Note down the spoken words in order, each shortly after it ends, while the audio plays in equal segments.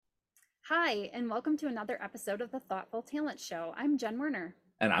Hi, and welcome to another episode of the Thoughtful Talent Show. I'm Jen Werner,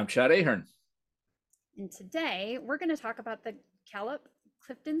 And I'm Chad Ahern. and today we're going to talk about the Gallup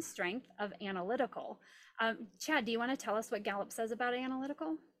Clifton strength of analytical. Chad, do you want to tell us what Gallup says about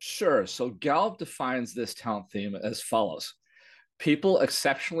analytical? Sure. So Gallup defines this talent theme as follows. People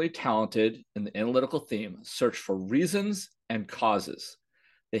exceptionally talented in the analytical theme search for reasons and causes.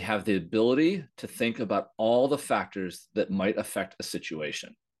 They have the ability to think about all the factors that might affect a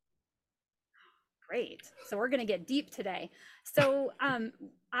situation. Great. So we're going to get deep today. So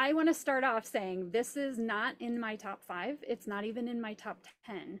I want to start off saying this is not in my top five. It's not even in my top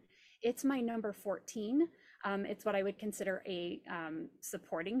 10. It's my number 14. It's what I would consider a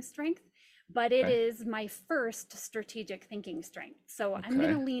supporting strength, but it Okay. is my first strategic thinking strength. So I'm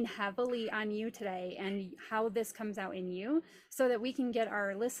going Okay. to lean heavily on you today and how this comes out in you so that we can get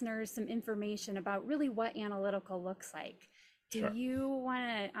our listeners some information about really what analytical looks like. Do Sure. you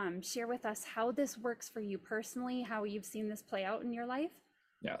want to share with us how this works for you personally, how you've seen this play out in your life?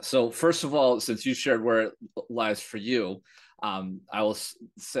 Yeah. So first of all, since you shared where it lies for you, I will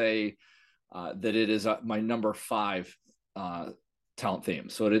say that it is my number five uh, talent theme.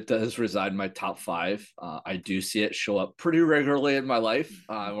 So it does reside in my top five. I do see it show up pretty regularly in my life.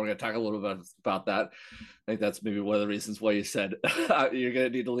 We're going to talk a little bit about that. I think that's maybe one of the reasons why you said you're going to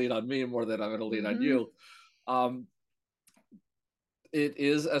need to lean on me more than I'm going to lean on Mm-hmm. you. Um, it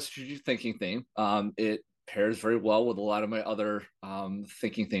is a strategic thinking theme. It pairs very well with a lot of my other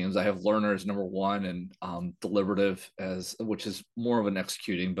thinking themes. I have learner as number one and deliberative as, which is more of an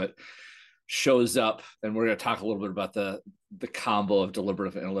executing, but shows up. And we're going to talk a little bit about the combo of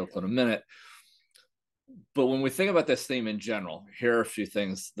deliberative and analytical in a minute. But when we think about this theme in general, here are a few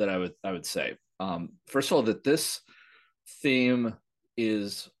things that I would say. First of all, that this theme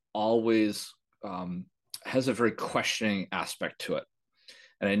is always has a very questioning aspect to it.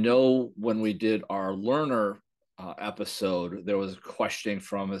 And I know when we did our learner episode, there was questioning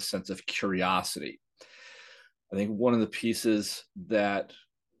from a sense of curiosity. I think one of the pieces that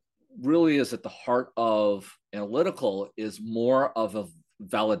really is at the heart of analytical is more of a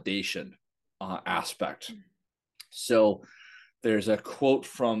validation aspect. So there's a quote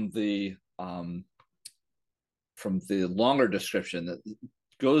from the longer description that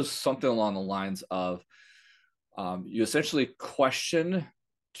goes something along the lines of you essentially question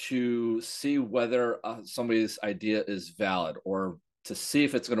to see whether somebody's idea is valid or to see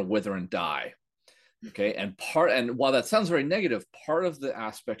if it's going to wither and die. Okay. And while that sounds very negative, part of the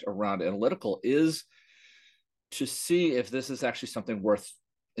aspect around analytical is to see if this is actually something worth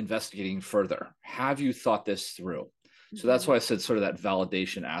investigating further. Have you thought this through? So that's Mm-hmm. why I said sort of that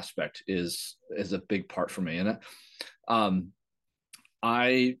validation aspect is a big part for me. And um,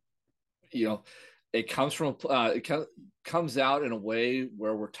 I, you know, it comes from comes out in a way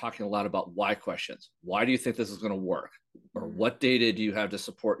where we're talking a lot about why questions. Why do you think this is going to work? Or what data do you have to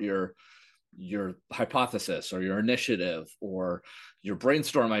support your hypothesis or your initiative or your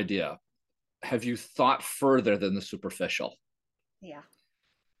brainstorm idea? Have you thought further than the superficial? Yeah.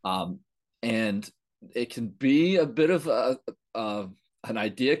 Um, and it can be a bit of a an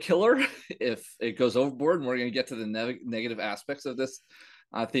idea killer if it goes overboard. And we're going to get to the negative aspects of this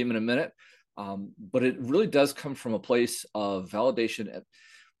theme in a minute. But it really does come from a place of validation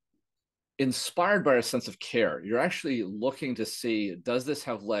inspired by a sense of care. You're actually looking to see, does this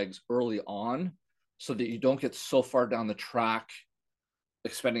have legs early on so that you don't get so far down the track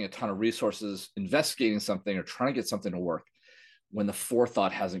expending a ton of resources investigating something or trying to get something to work when the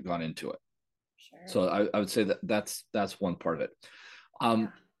forethought hasn't gone into it. Sure. So I would say that that's one part of it. Yeah.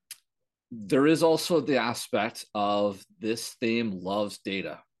 Um, there is also the aspect of this theme loves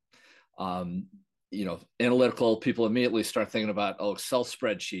data. Um, analytical people immediately start thinking about Excel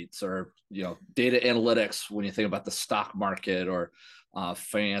spreadsheets or data analytics when you think about the stock market or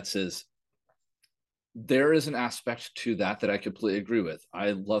finances. There is an aspect to that I completely agree with.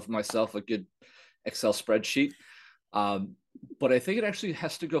 I love myself a good Excel spreadsheet, um, but I think it actually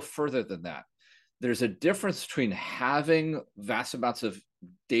has to go further than that. There's a difference between having vast amounts of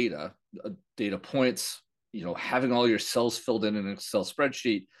data points, having all your cells filled in an Excel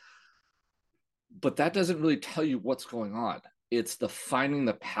spreadsheet, but that doesn't really tell you what's going on. It's the finding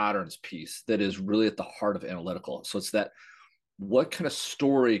the patterns piece that is really at the heart of analytical. So it's that what kind of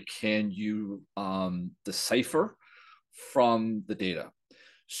story can you decipher from the data?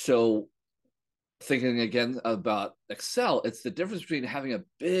 So thinking again about Excel, it's the difference between having a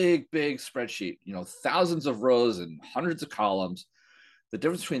big spreadsheet, thousands of rows and hundreds of columns. The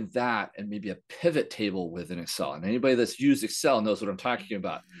difference between that and maybe a pivot table within Excel. And anybody that's used Excel knows what I'm talking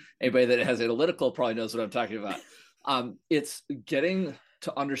about. Anybody that has analytical probably knows what I'm talking about. It's getting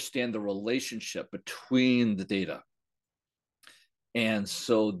to understand the relationship between the data. And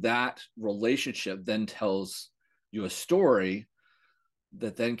so that relationship then tells you a story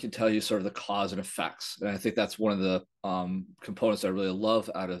that then can tell you sort of the cause and effects. And I think that's one of the components I really love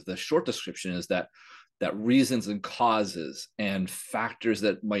out of the short description is that reasons and causes and factors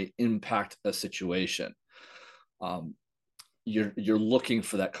that might impact a situation. You're looking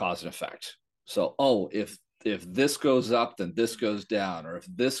for that cause and effect. So, if this goes up, then this goes down, or if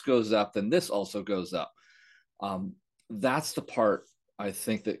this goes up, then this also goes up. That's the part I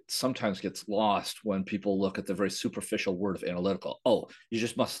think that sometimes gets lost when people look at the very superficial word of analytical. Oh, you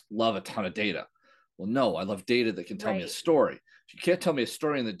just must love a ton of data. Well, no, I love data that can tell me a Right. story. If you can't tell me a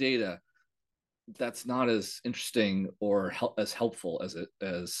story in the data, that's not as interesting or as helpful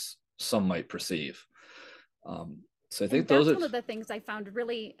as some might perceive. So I think And those that's are one of the things I found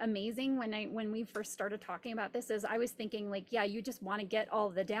really amazing when we first started talking about this is I was thinking like, yeah, you just want to get all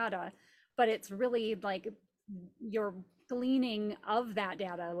the data, but it's really like you're gleaning of that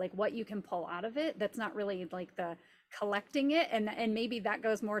data, like what you can pull out of it. That's not really like the collecting it, and maybe that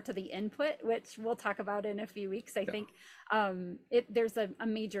goes more to the input, which we'll talk about in a few weeks. I yeah, think there's a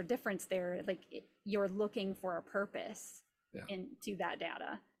major difference there. Like you're looking for a purpose yeah, into that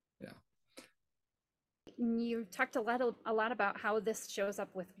data. yeah. You talked a lot about how this shows up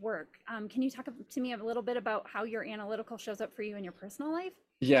with work. Can you talk to me a little bit about how your analytical shows up for you in your personal life?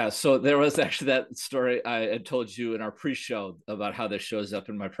 Yeah, so there was actually that story I had told you in our pre-show about how this shows up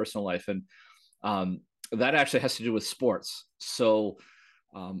in my personal life, and um, that actually has to do with sports. So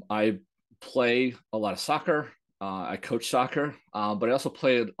I play a lot of soccer. I coach soccer, but I also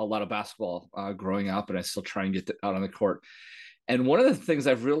played a lot of basketball growing up, and I still try and get out on the court. And one of the things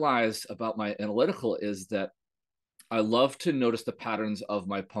I've realized about my analytical is that I love to notice the patterns of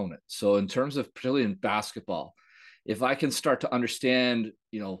my opponent. So in terms of particularly in basketball, if I can start to understand,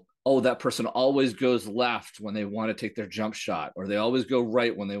 oh, that person always goes left when they want to take their jump shot, or they always go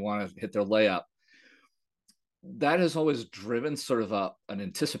right when they want to hit their layup. That has always driven sort of an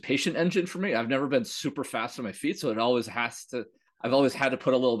anticipation engine for me. I've never been super fast on my feet, so I've always had to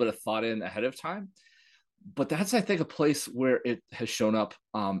put a little bit of thought in ahead of time. But that's, I think, a place where it has shown up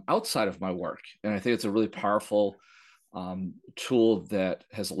outside of my work. And I think it's a really powerful tool that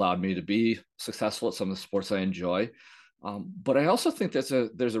has allowed me to be successful at some of the sports I enjoy. But I also think there's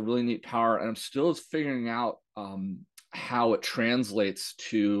a really neat power, and I'm still figuring out how it translates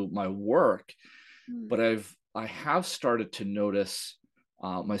to my work. Mm. But I have started to notice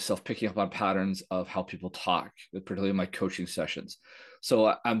myself picking up on patterns of how people talk, particularly in my coaching sessions.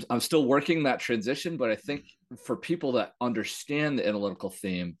 So I'm still working that transition, but I think for people that understand the analytical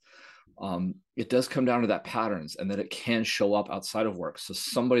theme, it does come down to that patterns and that it can show up outside of work. So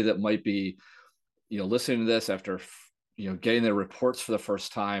somebody that might be, listening to this after, getting their reports for the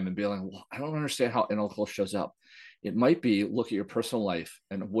first time and being like, well, I don't understand how analytical shows up. It might be look at your personal life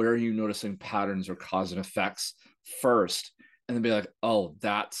and where are you noticing patterns or cause and effects first, and then be like, oh,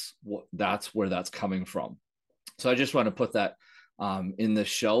 that's where that's coming from. So I just want to put that in the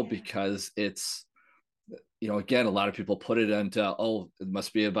show Yeah. because it's, again, a lot of people put it into, oh, it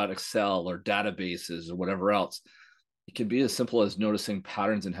must be about Excel or databases or whatever else. It can be as simple as noticing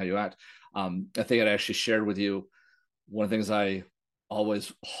patterns in how you act. I think I'd actually shared with you one of the things I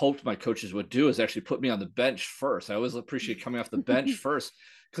always hoped my coaches would do is actually put me on the bench first. I always appreciate coming off the bench first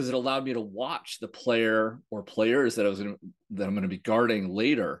because it allowed me to watch the player or players that I'm going to be guarding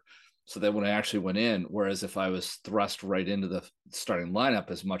later. So that when I actually went in, whereas if I was thrust right into the starting lineup,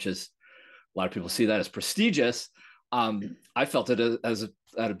 as much as a lot of people see that as prestigious, I felt it as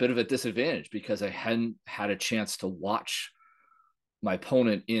at a bit of a disadvantage because I hadn't had a chance to watch my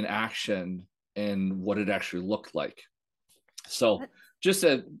opponent in action and what it actually looked like. So But just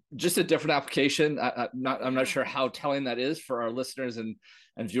a different application. I'm not yeah, sure how telling that is for our listeners and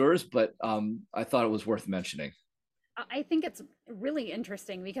viewers, but I thought it was worth mentioning. I think it's really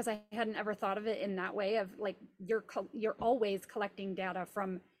interesting because I hadn't ever thought of it in that way of like you're always collecting data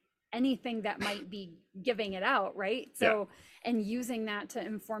from anything that might be giving it out, right? Yeah, So and using that to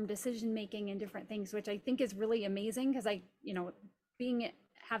inform decision making and different things, which I think is really amazing because being it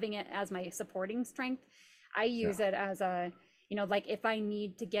having it as my supporting strength, I yeah. use it as a like if I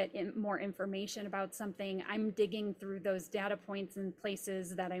need to get more information about something, I'm digging through those data points and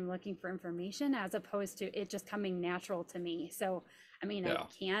places that I'm looking for information as opposed to it just coming natural to me. So, I mean, I Yeah.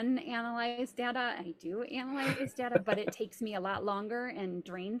 can analyze data, I do analyze data, but it takes me a lot longer and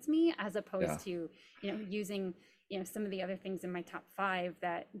drains me as Yeah. opposed to, using, some of the other things in my top five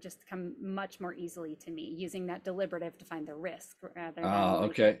that just come much more easily to me, using that deliberative to find the risk rather than like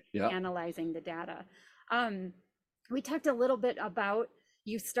Okay. Yeah. analyzing the data. Um, we talked a little bit about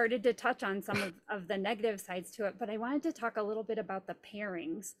you started to touch on some of the negative sides to it, but I wanted to talk a little bit about the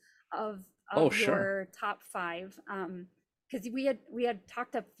pairings of Oh, of sure. your top five. Because we had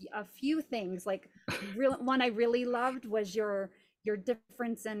talked a few things. Like real one I really loved was your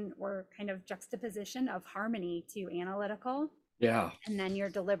difference in, or kind of juxtaposition of harmony to analytical, Yeah. and then your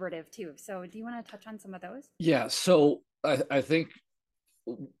deliberative too. So do you want to touch on some of those? Yeah. So I think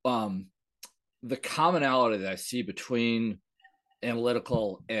um, the commonality that I see between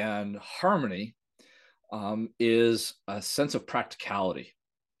analytical and harmony is a sense of practicality.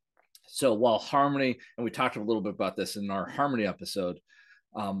 So while harmony, and we talked a little bit about this in our harmony episode,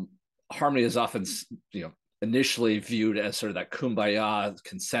 um, harmony is often, you know, initially viewed as sort of that kumbaya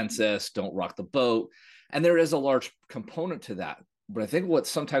consensus, don't rock the boat, and there is a large component to that. But I think what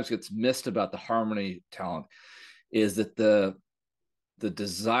sometimes gets missed about the harmony talent is that the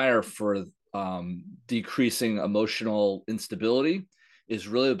desire for decreasing emotional instability is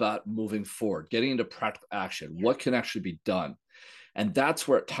really about moving forward, getting into practical action. Yeah. What can actually be done? And that's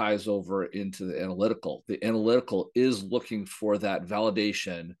where it ties over into the analytical. The analytical is looking for that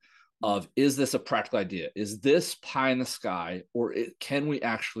validation of, is this a practical idea? Is this pie in the sky? Or can we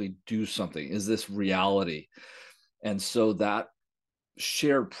actually do something? Is this reality? And so that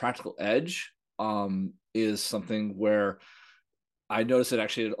shared practical edge is something where I notice it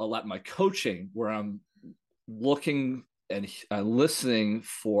actually a lot in my coaching, where I'm looking and listening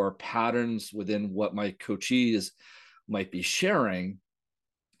for patterns within what my coachees might be sharing,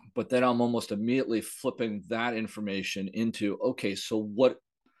 but then I'm almost immediately flipping that information into, okay, so what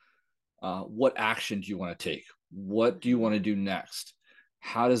action do you want to take? What do you want to do next?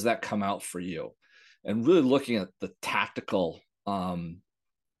 How does that come out for you? And really looking at the tactical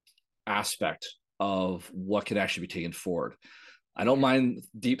aspect of what can actually be taken forward. I don't Yeah. mind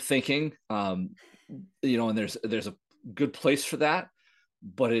deep thinking, you know, and there's a good place for that,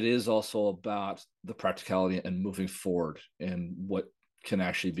 but it is also about the practicality and moving forward and what can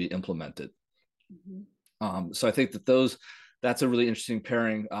actually be implemented. Mhm. So I think that that's a really interesting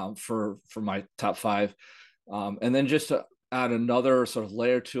pairing for my top five. And then just to add another sort of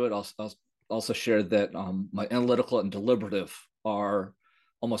layer to it, I'll also share that my analytical and deliberative are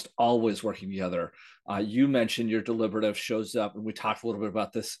almost always working together. You mentioned your deliberative shows up, and we talked a little bit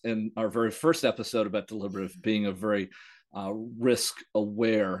about this in our very first episode about deliberative being a very risk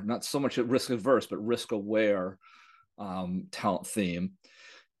aware, not so much risk averse, but risk aware talent theme.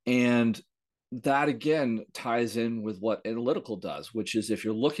 And that again ties in with what analytical does, which is if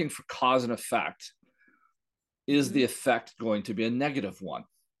you're looking for cause and effect, is the Mhm. effect going to be a negative one?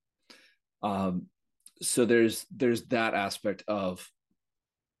 Um, so there's that aspect of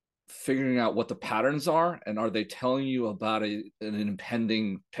figuring out what the patterns are, and are they telling you about an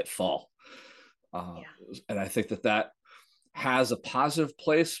impending pitfall? Uh, Yeah. and I think that has a positive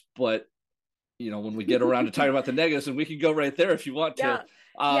place, but you know, when we get around to talking about the negatives, and we can go right there if you want to. Yeah.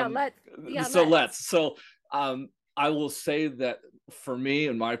 Yeah, Um, so let's. let's. So I will say that for me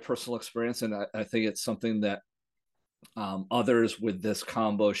and my personal experience, and I think it's something that others with this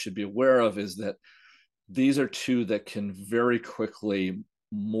combo should be aware of, is that these are two that can very quickly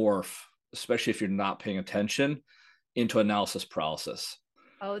morph, especially if you're not paying attention, into analysis paralysis.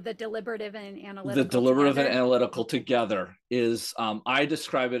 Oh, the deliberative and The analytical deliberative and together. analytical together is, I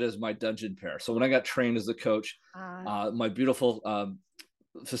describe it as my dungeon pair. So when I got trained as a coach, Uh, my beautiful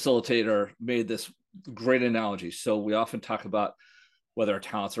facilitator made this great analogy. So we often talk about whether our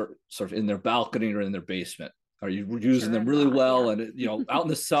talents are sort of in their balcony or in their basement. Are you using mature them and really raw. well, Yeah. and you know, out in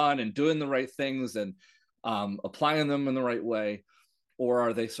the sun and doing the right things and applying them in the right way, or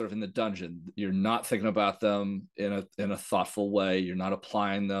are they sort of in the dungeon? You're not thinking about them in a thoughtful way. You're not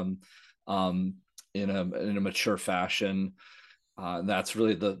applying them um, in a mature fashion. That's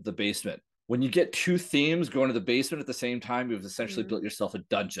really the basement. When you get two themes going to the basement at the same time, you've essentially Mm, built yourself a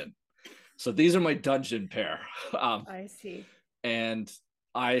dungeon. So these are my dungeon pair, I see. and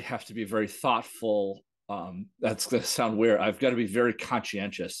I have to be very thoughtful. That's going to sound weird. I've got to be very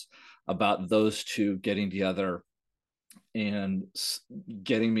conscientious about those two getting together and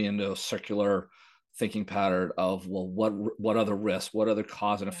getting me into a circular thinking pattern of, well, what other risk, what other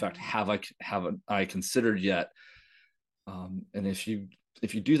cause and effect Yeah. have I considered yet? And if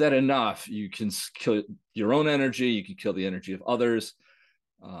you do that enough, you can kill your own energy, you can kill the energy of others.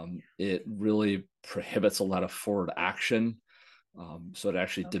 It really prohibits a lot of forward action. So it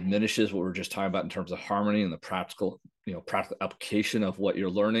actually Okay. diminishes what we are just talking about in terms of harmony and the practical application of what you're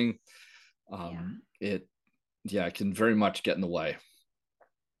learning. Yeah. It Yeah, it can very much get in the way.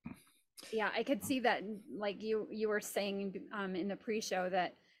 Yeah, I could see that, like you were saying in the pre-show,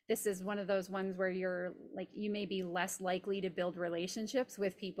 that this is one of those ones where you're like, you may be less likely to build relationships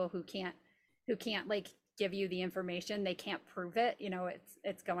with people who can't like give you the information. They can't prove it. You know,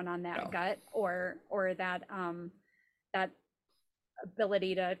 it's going on that Yeah. gut or that that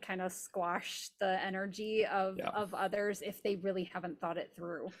ability to kind of squash the energy Yeah. of others if they really haven't thought it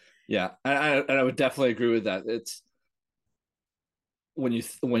through. Yeah. And I would definitely agree with that. It's when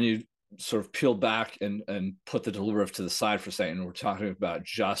you sort of peel back and put the deliberative to the side for a second, and we're talking about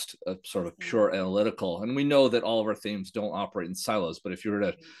just a sort of Just pure analytical. analytical, and we know that all of our themes don't operate in silos, but if you were to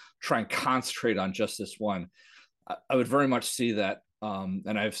Right. try and concentrate on just this one, I would very much see that,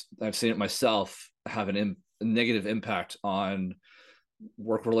 and I've seen it myself have a negative impact on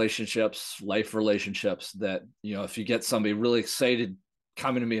work relationships, life relationships. That, you know, if you get somebody really excited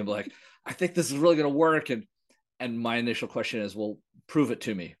coming to me and be like, I think this is really going to work, and my initial question is, well, prove it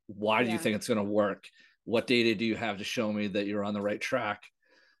to me. Why do you Yeah. think it's going to work? What data do you have to show me that you're on the right track?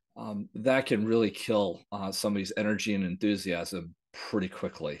 That can really kill somebody's energy and enthusiasm pretty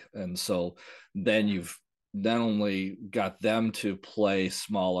quickly. And so then Yeah. you've not only got them to play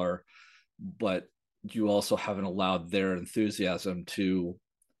smaller, but you also haven't allowed their enthusiasm to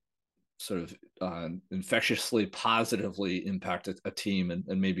sort of infectiously positively impact a team,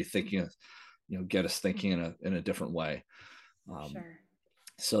 and maybe thinking, you know, get us thinking in a different way. Um, Sure.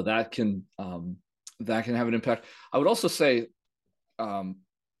 so that can have an impact. I would also say, um,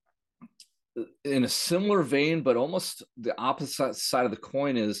 in a similar vein, but almost the opposite side of the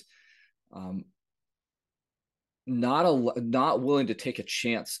coin, is um, not willing to take a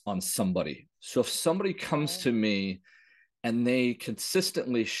chance on somebody. So if somebody comes Oh, to me and they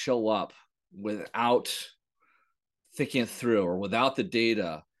consistently show up without thinking it through or without the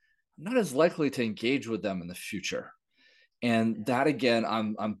data, I'm not as likely to engage with them in the future. And that again,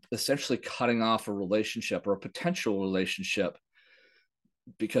 I'm essentially cutting off a relationship or a potential relationship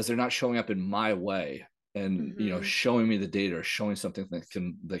because they're not showing up in my way, and, you know, mm-hmm. showing me the data or showing something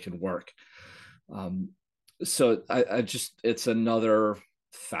that can work. Um, so I just, it's another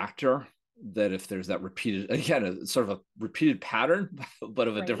factor that if there's that repeated, again, it's sort of a repeated pattern, but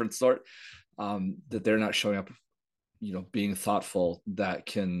of a Right. different sort, that they're not showing up, you know, being thoughtful, that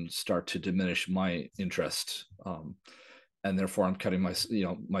can start to diminish my interest. And therefore I'm cutting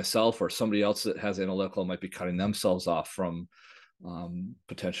myself, or somebody else that has analytical might be cutting themselves off from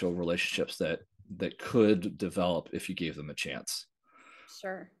potential relationships that could develop if you gave them a chance.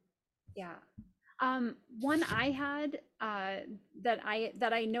 Sure. Yeah. One I had that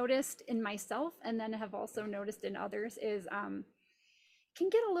I noticed in myself and then have also noticed in others is can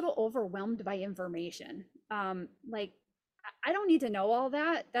get a little overwhelmed by information. Like I don't need to know all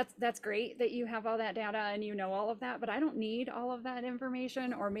that. That's great that you have all that data and you know all of that, but I don't need all of that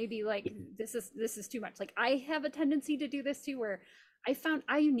information. Or maybe like this is too much. Like I have a tendency to do this too, where I found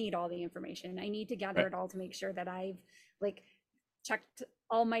I need all the information. I need to gather Right. it all to make sure that I've like checked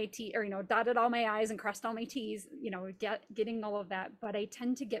all my T or, you know, dotted all my I's and crossed all my T's, you know, getting all of that. But I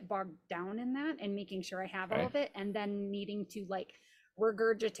tend to get bogged down in that and making sure I have all Okay. of it and then needing to like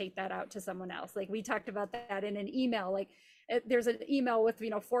regurgitate that out to someone else. Like we talked about that in an email. Like there's an email with, you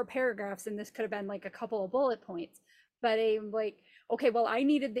know, 4 paragraphs and this could have been like a couple of bullet points. But I'm like, okay, well, I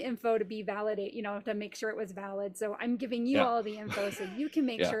needed the info to be validate, you know, to make sure it was valid. So I'm giving you Yeah. all the info so you can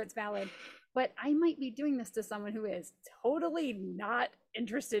make Yeah. sure it's valid. But I might be doing this to someone who is totally not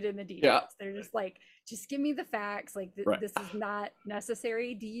interested in the Yeah. details. They're just like, just give me the facts. Like Right. this is not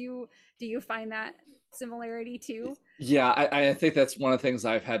necessary. Do you find that similarity too? Yeah, I think that's one of the things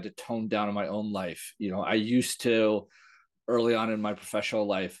I've had to tone down in my own life. You know, I used to, early on in my professional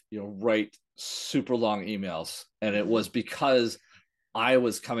life, you know, write super long emails. And it Mm-hmm. was because I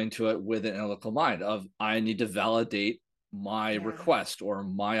was coming to it with an analytical mind of, I need to validate my Yeah. request or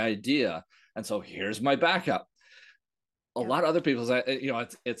my idea. And so here's my backup. A Yep. lot of other people's, you know,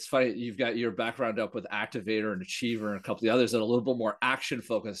 it's funny. You've got your background up with Activator and Achiever and a couple of the others that are a little bit more action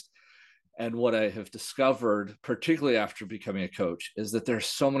focused. And what I have discovered, particularly after becoming a coach, is that there's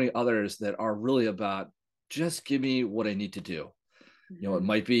so many others that are really about, just give me what I need to do. You know, it Mm-hmm.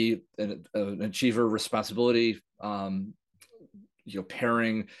 might be an achiever responsibility, you know,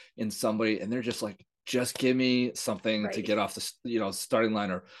 pairing in somebody, and they're just like, just give me something to Right. get off the, you know, starting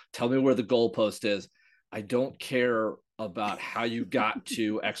line, or tell me where the goalpost is. I don't care about how you got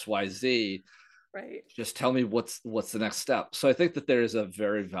to XYZ. Right. Just tell me what's the next step. So I think that there is a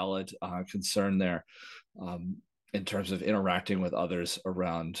very valid concern there, um, in terms of interacting with others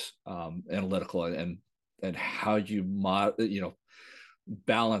around analytical, and how you you know,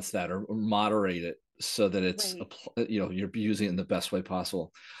 balance that or moderate it so that it's, Right. you know, you're using it in the best way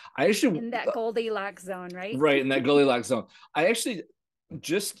possible. I actually, In that Goldilocks zone, right? right in that Goldilocks zone. I actually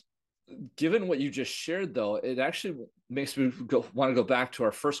just given what you just shared, though, it actually makes me want to go back to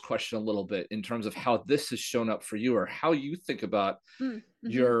our first question a little bit in terms of how this has shown up for you, or how you think about Mm-hmm.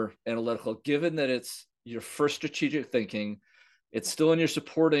 your analytical, given that it's your first strategic thinking, it's still in your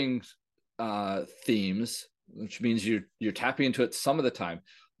supporting themes, which means you're tapping into it some of the time.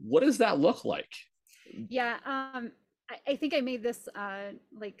 What does that look like? Yeah, I think I made this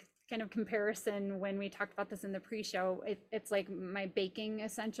like kind of comparison when we talked about this in the pre-show. It's like my baking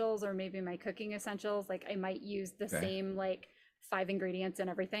essentials or maybe my cooking essentials. Like I might use the Okay. same like 5 ingredients and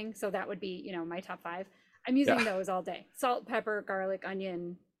everything. So that would be, my top five. I'm Yeah. using those all day. Salt, pepper, garlic,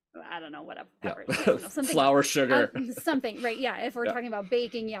 onion. I don't know, whatever, Yeah. peppers. I don't know, something else. Flour, sugar. Something, right? Yeah. If we're Yeah. talking about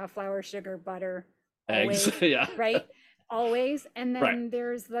baking, yeah, flour, sugar, butter, Eggs. always, Yeah. right? Always. And Right. then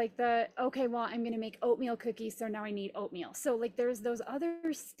there's like okay, well, I'm going to make oatmeal cookies, so now I need oatmeal. So like there's those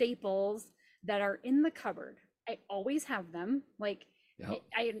other staples that are in the cupboard. I always have them. Like Yeah.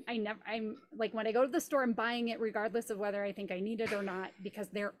 I never, I'm like, when I go to the store, I'm buying it regardless of whether I think I need it or not, because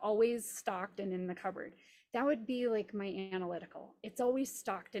they're always stocked and in the cupboard. That would be like my analytical. It's always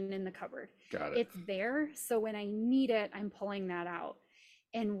stocked and in the cupboard. Got it. It's there. So when I need it, I'm pulling that out.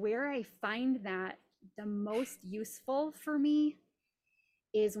 And where I find that the most useful for me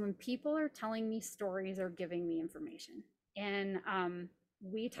is when people are telling me stories or giving me information. And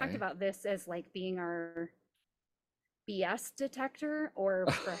we talked Okay. about this as like being our BS detector, or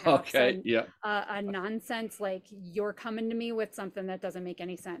perhaps Okay. Yeah. a nonsense, like you're coming to me with something that doesn't make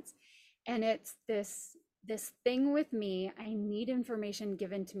any sense. And it's this thing with me, I need information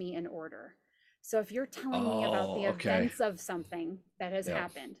given to me in order. So if you're telling me about Oh, the okay. events of something that has Yeah.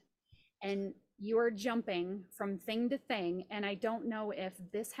 happened, and you are jumping from thing to thing, and I don't know if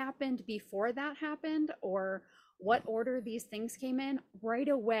this happened before that happened or what order these things came in, right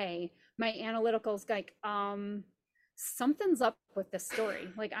away my analytical's like, something's up with this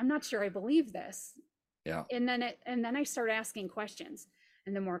story, like I'm not sure I believe this. Yeah. And then I start asking questions,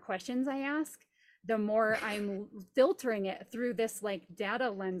 and the more questions I ask, the more I'm filtering it through this like data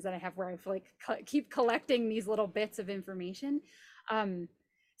lens that I have, where I've like keep collecting these little bits of information. um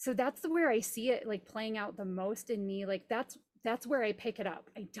so that's where I see it like playing out the most in me. Like that's where I pick it up.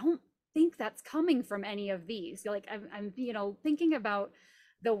 I don't think that's coming from any of these. Like I'm thinking about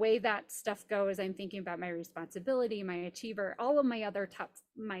the way that stuff goes. I'm thinking about my responsibility, my achiever, all of my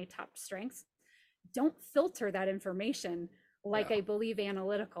top strengths. Don't filter that information like Yeah. I believe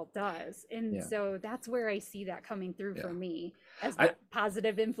analytical does. And Yeah. so that's where I see that coming through Yeah. for me as I that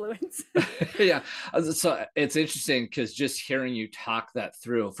positive influence. yeah. So it's interesting because just hearing you talk that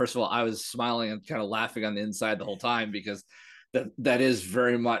through, first of all, I was smiling and kind of laughing on the inside the whole time, because that is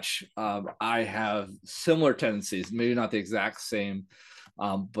very much, I have similar tendencies, maybe not the exact same,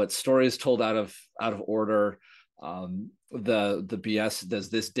 but stories told out of order. The BS, does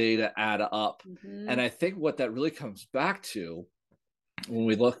this data add up? Mm-hmm. And I think what that really comes back to, when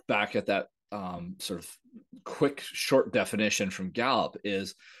we look back at that sort of quick, short definition from Gallup,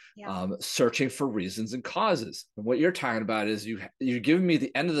 is Yeah. searching for reasons and causes. And what you're talking about is you're giving me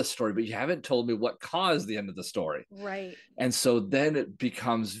the end of the story, but you haven't told me what caused the end of the story. Right. And so then it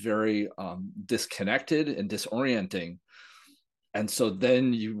becomes very disconnected and disorienting. And so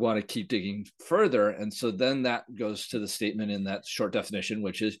then you want to keep digging further. And so then that goes to the statement in that short definition,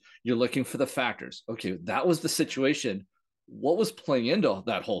 which is you're looking for the factors. Okay, that was the situation. What was playing into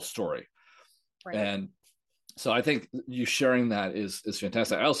that whole story? Right. And so I think you sharing that is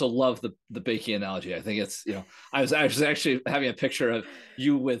fantastic. I also love the baking analogy. I think it's, I was actually having a picture of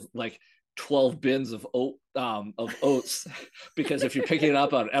you with like 12 bins of oats, because if you're picking it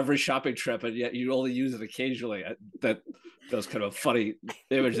up on every shopping trip and yet you only use it occasionally, that was kind of a funny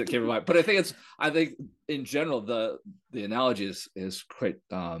image that came to mind. But I think in general the analogy is quite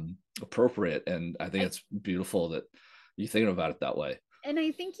appropriate, and I think it's beautiful that you think about it that way. And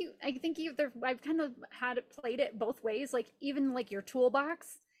I've kind of played it both ways, like even like your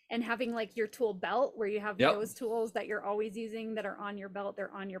toolbox and having like your tool belt, where you have Yep. those tools that you're always using that are on your belt,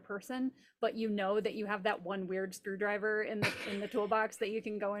 they're on your person, but you know that you have that one weird screwdriver in the toolbox that you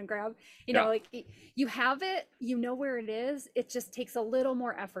can go and grab. Yeah. Like you have it, you know where it is. It just takes a little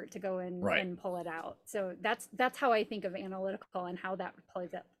more effort to go in Right. and pull it out. So that's how I think of analytical and how that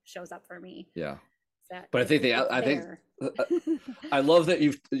shows up for me. Yeah. That But I think there. I love that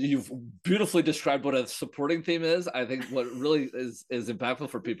you've beautifully described what a supporting theme is. I think what really is impactful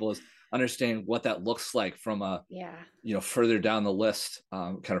for people is understanding what that looks like from a Yeah. further down the list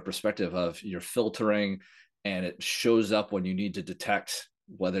kind of perspective of you're filtering, and it shows up when you need to detect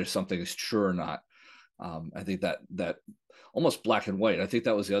whether something is true or not. I think that almost black and white. I think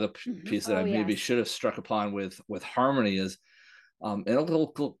that was the other piece that I Oh maybe yes. should have struck upon with harmony is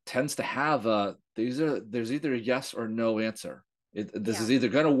Analytical tends to have there's either a yes or no answer. This Yeah. is either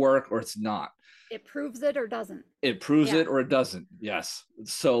going to work or it's not. It proves it or doesn't. It proves Yeah. it or it doesn't. Yes.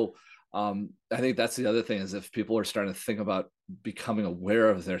 So I think that's the other thing is if people are starting to think about becoming aware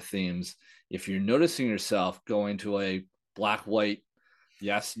of their themes, if you're noticing yourself going to a black, white,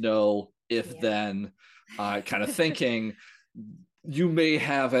 yes, no, if Yeah. then kind of thinking, you may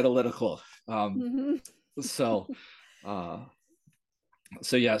have analytical. Hmm. So uh,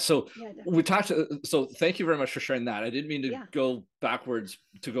 so yeah, so Yeah, we definitely. talked. So thank you very much for sharing that. I didn't mean to Yeah. go backwards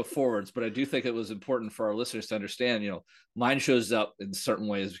to go forwards, but I do think it was important for our listeners to understand. Mine shows up in certain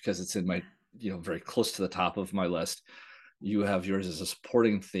ways because it's in my, Yeah. very close to the top of my list. You have yours as a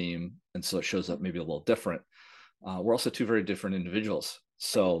supporting theme, and so it shows up Mhm. maybe a little different. We're also two very different individuals. Right.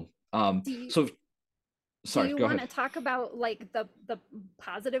 So, Do you so do sorry, you go want ahead. to talk about like the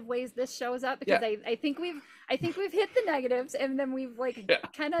positive ways this shows up? Because Yeah, I think we've hit the negatives and then we've like yeah,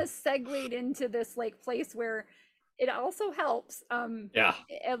 kind of segued into this like place where it also helps, yeah,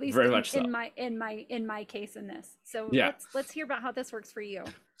 at least very in much so. in my case in this. So Yeah. let's hear about how this works for you.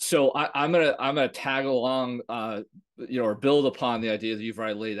 So I'm gonna tag along, or build upon the idea that you've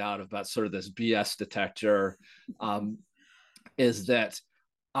already laid out about sort of this BS detector. Um, is that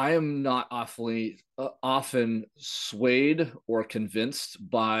I am not often swayed or convinced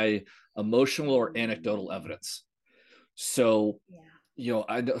by emotional or anecdotal evidence. So Yeah.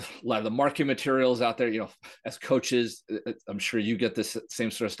 I know a lot of the marketing materials out there, as coaches, I'm sure you get this same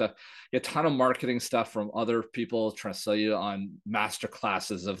sort of stuff. You get a ton of marketing stuff from other people trying to sell you on master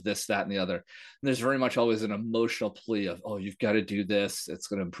classes of this, that, and the other. And there's very much always an emotional plea of, oh, you've got to do this. It's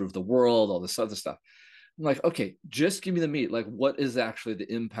going to improve the world, all this other stuff. I'm like, okay, just give me the meat. Like, what is actually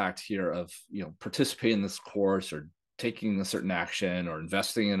the impact here of, participating in this course or taking a certain action or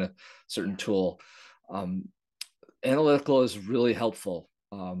investing in a certain Yeah. tool? Analytical is really helpful,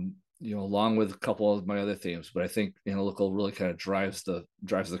 along with a couple of my other themes. But I think analytical really kind of drives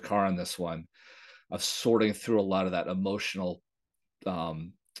the car on this one of sorting through a lot of that emotional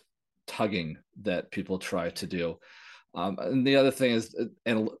um, tugging that people try to do. And the other thing is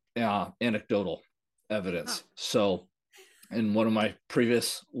anecdotal Oh, evidence. So in one of my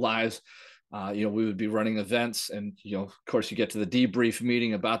previous lives, we would be running events, and of course, you get to the debrief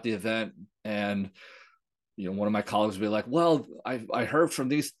meeting about the event, and one of my colleagues would be like, well, I heard from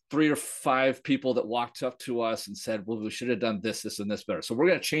these 3 or 5 people that walked up to us and said, well, we should have done this, and this better. So we're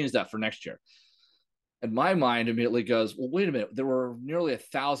going to change that for next year. And my mind immediately goes, well, wait a minute. There were nearly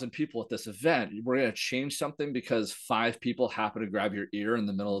 1,000 people at this event. We're going to change something because 5 people happen to grab your ear in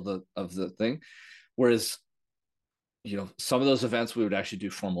the middle of the thing. Whereas, some of those events we would actually do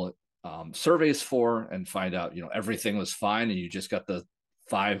formal surveys for and find out, everything was fine. And you just got the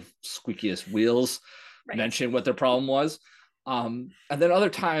 5 squeakiest wheels right. mention what their problem was. And then other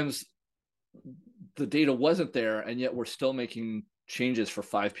times the data wasn't there, and yet we're still making changes for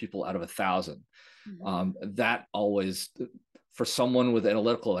 5 people out of 1,000. Hmm. That always, for someone with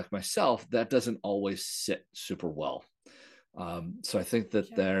analytical like myself, that doesn't always sit super well. So I think that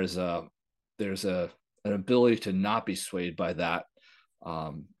Sure. there's an ability to not be swayed by that,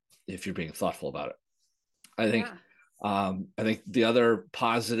 if you're being thoughtful about it. I think Yeah. I think the other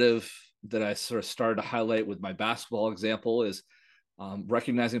positive that I sort of started to highlight with my basketball example is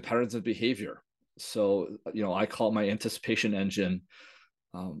recognizing patterns of behavior. So, I call it my anticipation engine,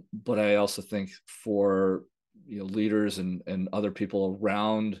 but I also think for leaders and other people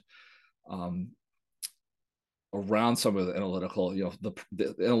um, around some of the analytical,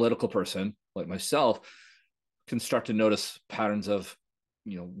 the analytical person like myself can start to notice patterns of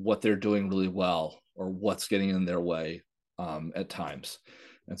what they're doing really well or what's getting in their way at times.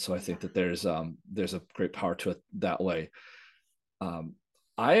 And so I Yeah. think that there's a great power to it that way. um,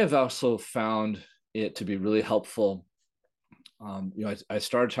 I have also found it to be really helpful. I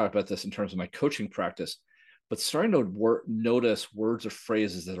started talking about this in terms of my coaching practice, but starting to notice words or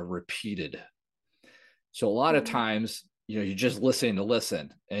phrases that are repeated. So a lot of Hmm. times, you're just listening to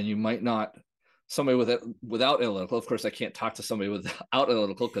listen, and you might not. Somebody without analytical, of course, I can't talk to somebody without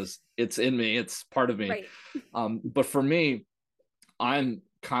analytical because it's in me, it's part of me. Right. But for me, I'm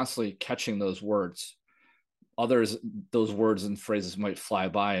constantly catching those words. Others, those words and phrases might fly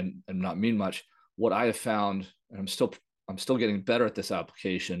by and not mean much. What I have found, and I'm still getting better at this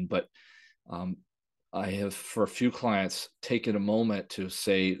application, but um, I have for a few clients taken a moment to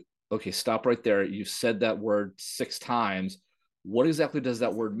say, okay, stop right there. You said that word 6 times. What exactly does What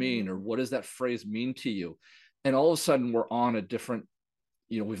that does it word mean, or mean? what does that phrase mean to you? And all of a sudden, we're on a different.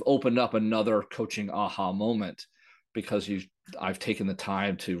 We've opened up another coaching aha moment because I've taken the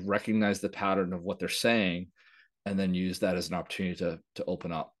time to recognize the pattern of what they're saying and then use that as an opportunity to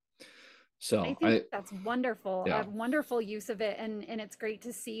open up. I So think that's wonderful, a yeah, wonderful use of it. And it's great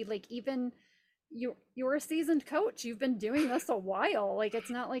to see, like, even you're a seasoned coach. You've been doing this a while. Like, it's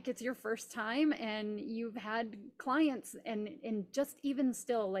not like it's your first time, and you've had clients, and just even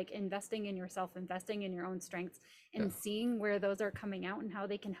still, like, investing in yourself, investing in your own strengths, yeah, and seeing where those are coming out and how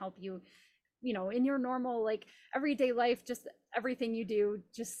they can help you, in your normal, like, everyday life, just everything you do,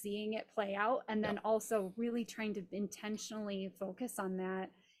 just seeing it play out, and yeah, then also really trying to intentionally focus on that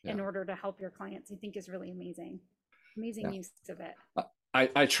in yeah, order to help your clients, I think is really amazing. Amazing yeah. use of it.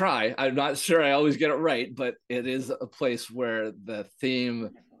 I try. I'm not sure I always get it right, but it is a place where the theme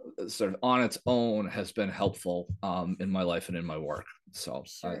Wonderful. sort of on its own has been helpful in my life and in my work. So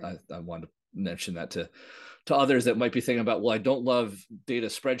Sure. I wanted to mention that to others that might be thinking about, well, I don't love data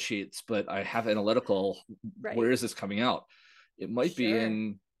spreadsheets, but I have analytical. Where Right. is this coming out? It might be Sure.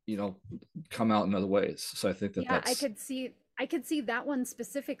 in, come out in other ways. So I think that Yeah, that's I could see that one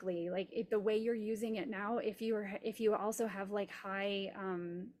specifically, like, the way you're using it now. If you also have, like, high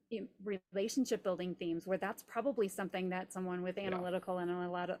relationship building themes, where that's probably something that someone with yeah, analytical and a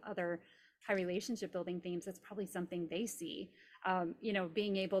lot of other high relationship building themes, it's probably something they see.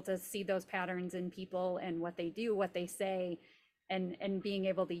 Being able to see those patterns in people and what they do, what they say, and being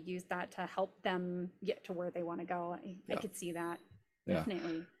able to use that to help them get to where they want to go. I yeah, could see that, yeah,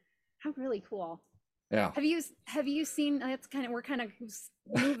 definitely. How really cool. yeah. Have you seen, that's kind of, we're kind of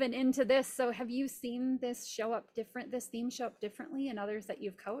moving into this. So have you seen this theme show up differently in others that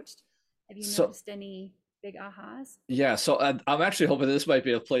you've coached? Have you So noticed any big ahas? yeah, so I'm actually hoping this might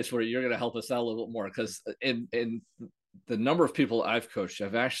be a place where you're going to help us out a little bit more, because in the number of people I've coached,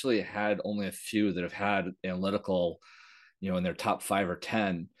 I've actually had only a few that have had analytical, in their top 5 or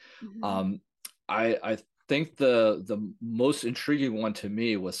 10. Hmm. Um, I think the most intriguing one to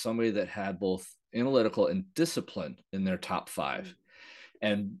me was somebody that had both analytical and discipline in their top five.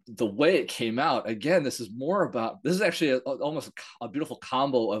 And the way it came out, again, this is actually almost a beautiful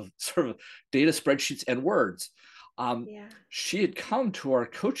combo of sort of data spreadsheets and words. Yeah. She had come to our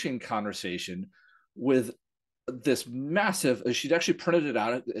coaching conversation with this massive, she'd actually printed it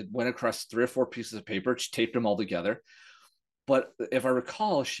out. It went across 3 or 4 pieces of paper. She taped them all together. But if I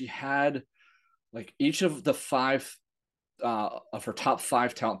recall, she had like each of the five of her top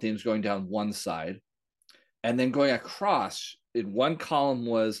five talent themes going down one side, and then going across in one column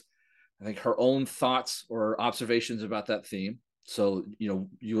was, I think, her own thoughts or observations about that theme. So, you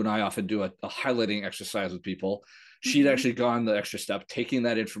and I often do a highlighting exercise with people. She'd Hmm. actually gone the extra step, taking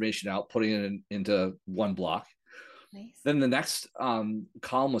that information out, putting it into one block. Nice. Then the next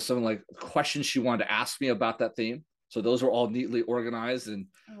column was something like questions she wanted to ask me about that theme. So those were all neatly organized and,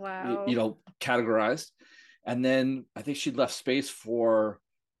 Wow. categorized. And then I think she'd left space for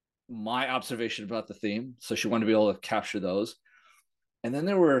my observation about the theme. So she wanted to be able to capture those. And then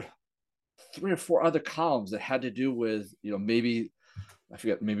there were 3 or 4 other columns that had to do with, maybe I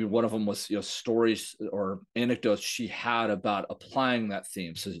forget, maybe one of them was, stories or anecdotes she had about applying that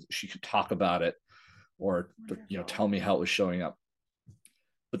theme, so she could talk about it, or Wonderful. tell me how it was showing up.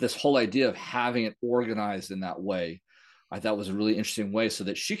 But this whole idea of having it organized in that way, I thought was a really interesting way, so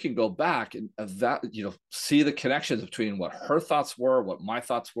that she can go back and see the connections between what her thoughts were, what my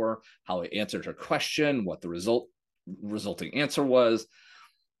thoughts were, how I answered her question, what the resulting answer was.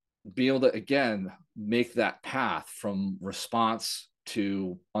 Be able to again make that path from response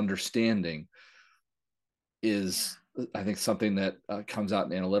to understanding is, Yeah. I think, something that comes out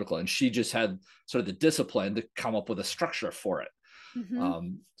in analytical, and she just had sort of the discipline to come up with a structure for it.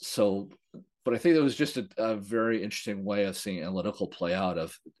 Hmm. So but I think it was just a very interesting way of seeing analytical play out.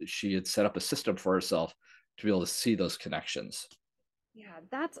 Of She had set up a system for herself to be able to see those connections. Yeah,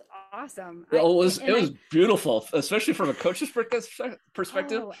 that's awesome. It I was it and was I beautiful, especially from a coach's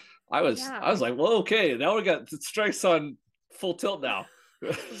perspective. Oh, I was yeah. like, well, okay, now we got the strikes on full tilt now.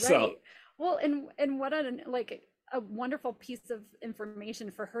 So Right. Well, and what a wonderful piece of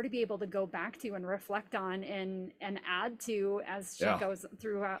information for her to be able to go back to and reflect on and add to as she yeah, goes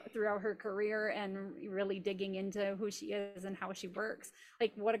throughout her career, and really digging into who she is and how she works.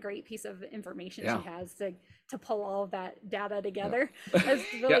 Like, what a great piece of information she yeah, has to pull all of that data yeah, together. That's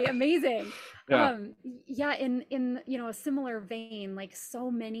yeah, really amazing. yeah, Yeah, in a similar vein, like,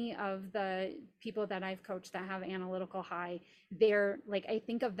 so many of the people that I've coached that have analytical high, they're like, I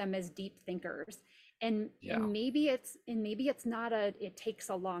think of them as deep thinkers. yeah, And maybe it's not it takes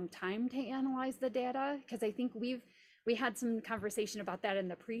a long time to analyze the data, because I think we had some conversation about that in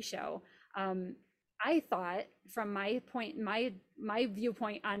the pre-show. um, I thought, from my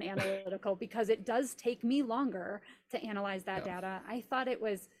viewpoint on analytical, because it does take me longer to analyze that yeah, data, I thought it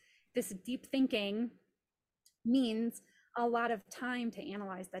was this deep thinking means a lot of time to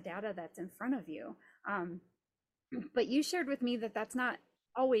analyze the data that's in front of you. Um, but you shared with me that that's not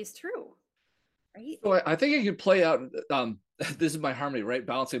always true, right? So I think it could play out. This is my harmony, right?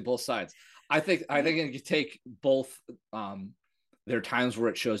 Balancing both sides. I Right. think it could take both. There are times where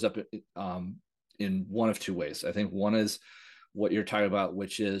it shows up in one of two ways. I think one is what you're talking about,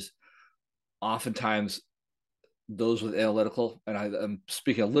 which is oftentimes those with analytical, and I'm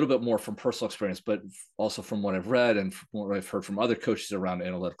speaking a little bit more from personal experience, but also from what I've read and from what I've heard from other coaches around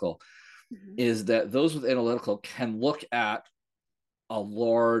analytical, Mm-hmm. is that those with analytical can look at a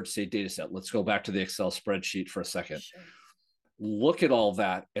large, say, data set. Let's go back to the Excel spreadsheet for a second. Sure. Look at all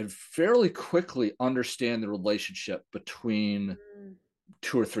that and fairly quickly understand the relationship between Mm,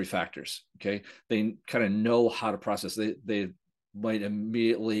 two or three factors. Okay. They kind of know how to process. They might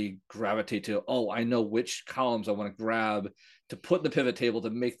immediately gravitate to, oh, I know which columns I want to grab to put in the pivot table to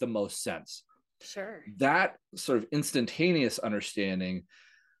make the most sense. sure. That sort of instantaneous understanding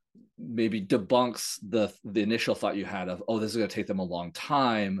maybe debunks the initial thought you had of, oh, this is going to take them a long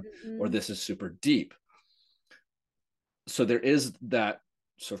time, or Mm-mm. this is super deep. So there is that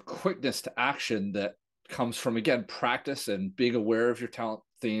sort of quickness to action that comes from, again, practice and being aware of your talent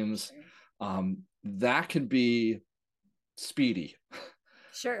themes. Sure. That can be speedy.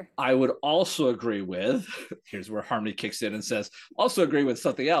 Sure. I would also agree with, here's where harmony kicks in and says, also agree with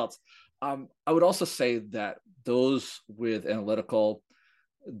something else. I would also say that those with analytical,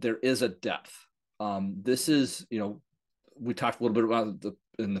 there is a depth. This is, we talked a little bit about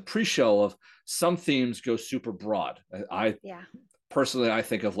in the pre-show of some themes go super broad. I Yeah. personally, I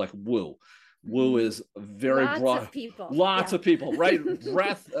think of like woo. Woo Hmm. is very Lots broad. of people. Lots Yeah. of people, right?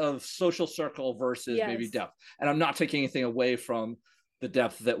 Breadth of social circle versus maybe Yes. depth. And I'm not taking anything away from the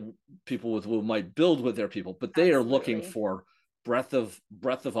depth that people with woo might build with their people, but they are looking Absolutely. for breadth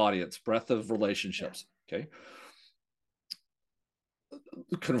of audience, breadth of Yeah. relationships. Okay.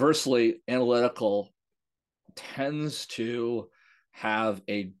 Conversely, analytical tends to have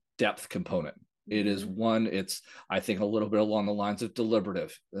a depth component. It is Hmm. one, it's, I think, a little bit along the lines of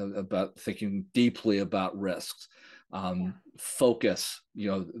deliberative, about thinking deeply about risks, Yeah. focus,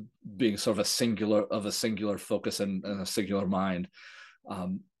 being sort of a singular focus and a singular mind.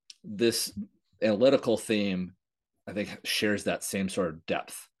 Um, this analytical theme, I think, shares that same sort of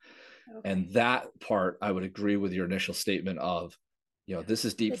depth. Okay. And that part, I would agree with your initial statement of, Yeah. this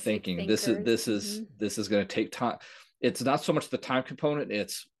is deep The deep thinking. thinkers. Hmm. This is going to take time. It's not so much the time component,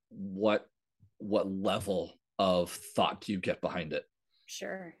 it's what level of thought do you get behind it.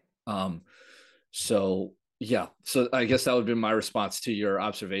 Sure. um so yeah, so I guess that would be my response to your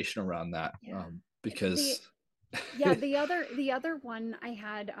observation around that, Yeah. The because yeah, the other one I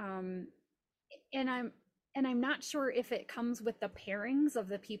had, and I'm not sure if it comes with the pairings of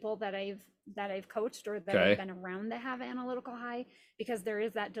the people that I've coached or that I've okay, been around that have analytical high, because there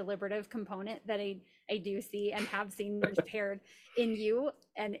is that deliberative component that I do see and have seen paired in you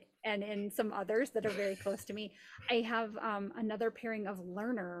and in some others that are very close to me. I have another pairing of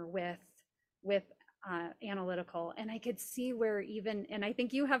learner with analytical, and I could see where, even, and I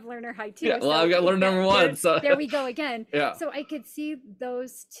think you have learner high yeah, too, well, so I've got to learn that number one, so there we go again. yeah, So I could see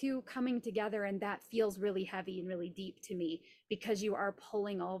those two coming together, and that feels really heavy and really deep to me, because you are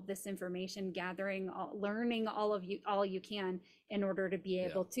pulling all of this information, gathering, learning all you can in order to be yeah,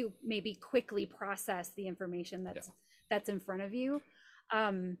 able to maybe quickly process the information yeah. that's in front of you.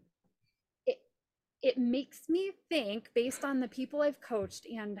 Um, it it makes me think, based on the people I've coached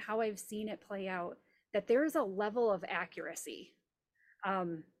and how I've seen it play out, that there's a level of accuracy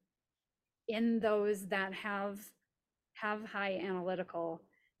um, in those that have high analytical,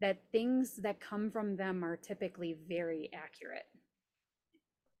 that things that come from them are typically very accurate.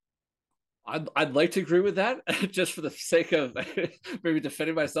 I'd like to agree with that, just for the sake of maybe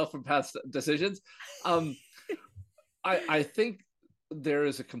defending myself from past decisions. Um, I think there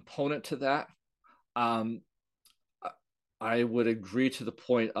is a component to that. Um, I would agree to the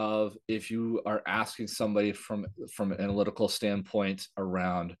point of, if you are asking somebody from an analytical standpoint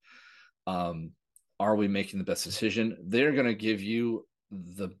around, um, are we making the best decision? They're going to give you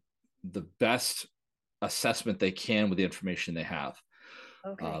the best assessment they can with the information they have.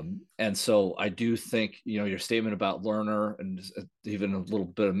 Okay. And so I do think, your statement about learner and even a little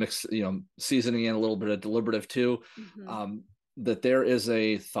bit of mix, seasoning and a little bit of deliberative too, Hmm. um, that there is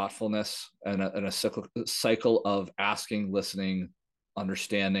a thoughtfulness and a cycle of asking, listening,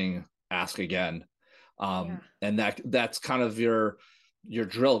 understanding, ask again. Yeah. And that's kind of your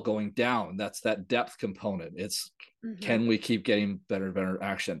drill going down. That's that depth component. It's, Hmm. can we keep getting better and better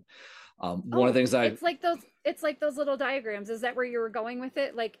action? One of Oh, the things I it's like those little diagrams. Is that where you were going with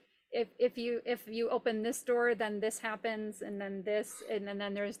it? Like, if you open this door, then this happens, and then this, and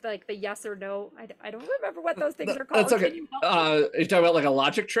then there's like the yes or no. I don't remember what those things are That's called. okay. Can you help me? You're talking about like a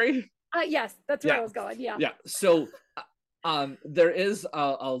logic tree? Yes, that's where I Yeah. was going. Yeah. Yeah. So there is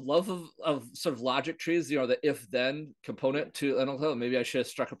a love of sort of logic trees, the if then component to NLP. Maybe I should have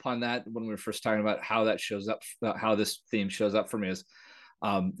struck upon that when we were first talking about how that shows up, how this theme shows up for me is,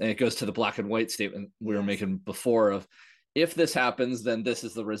 and it goes to the black and white statement we were Yes. making before of, if this happens, then this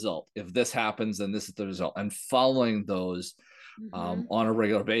is the result. If this happens, then this is the result. And following those Hmm. on a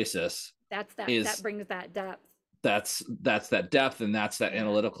regular basis That is brings that depth. that's that depth, and that's that Yeah.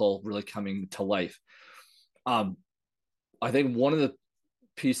 analytical really coming to life. Um, I think one of the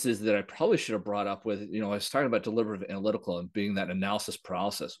pieces that I probably should have brought up with, I was talking about deliberative analytical and being that analysis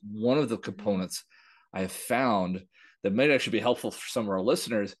process. One of the Hmm. components I have found that might actually be helpful for some of our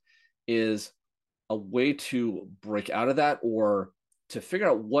listeners is a way to break out of that, or to figure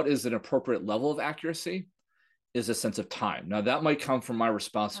out what is an appropriate level of accuracy, is a sense of time. Now, that might come from my Oh,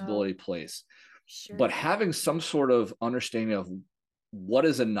 responsibility place, but sure. having some sort of understanding of what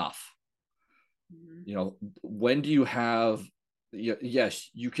is enough. Hmm. When do you have, yes,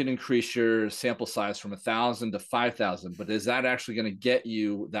 you can increase your sample size from 1,000 to 5,000, but is that actually going to get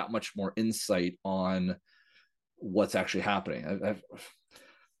you that much more insight on what's actually happening?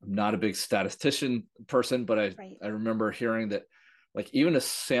 I'm not a big statistician person, but Right. I remember hearing that, like, even to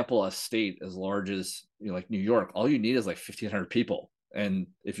sample a state as large as, like New York, all you need is like 1,500 people, and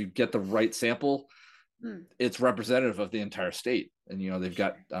if you get the right sample, Mm, it's representative of the entire state. And they've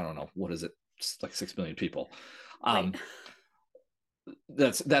got, sure. I don't know, what is it, just like 6 million people. Right. um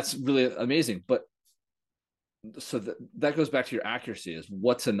that's really amazing. But so that goes back to your accuracy, is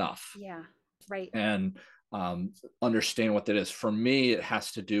what's enough, Yeah. Right. and understand what that is. For me, it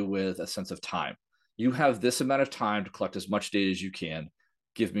has to do with a sense of time. You have this amount of time to collect as much data as you can.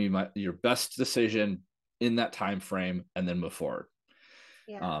 Give me your best decision in that time frame, and then move forward.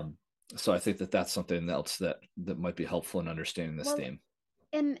 Yeah. um, so I think that that's something else that might be helpful in understanding this Well, theme.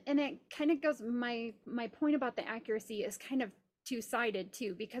 and it kind of goes, my point about the accuracy is kind of two-sided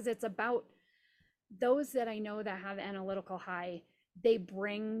too, because it's about those that I know that have analytical high, they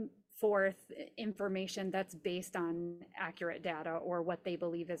bring forth information that's based on accurate data or what they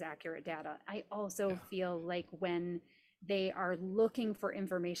believe is accurate data. I also Yeah. feel like when they are looking for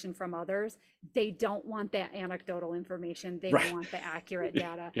information from others, they don't want that anecdotal information. They Right. want the accurate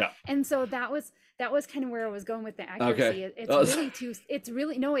data. Yeah. And so that was kind of where I was going with the Okay. accuracy. It's Oh, really too, it's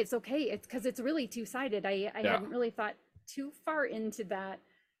really, no, it's okay. It's because it's really two-sided. I yeah. hadn't really thought too far into that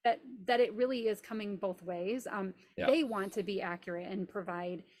it really is coming both ways. Yeah. They want to be accurate and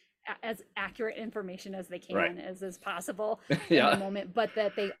provide as accurate information as they Right. can, as is possible in the Yeah. moment, but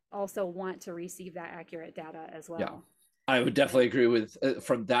that they also want to receive that accurate data as Yeah. well. I would definitely Right. agree with,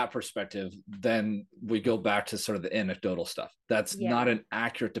 from that perspective. Then we go back to sort of the anecdotal stuff. That's not Yeah. an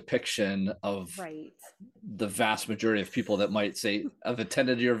accurate depiction of Right. the vast majority of people that might say have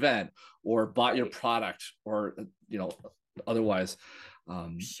attended your event or bought your Right. product, or otherwise.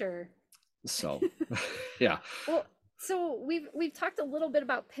 Um, Sure. so, yeah, Well, so we've talked a little bit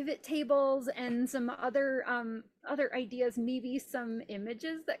about pivot tables and some other ideas, maybe some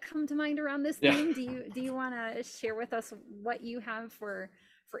images that come to mind around this yeah, theme. Do you want to share with us what you have for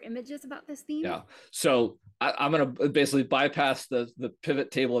images about this theme? yeah. So I'm going to basically bypass the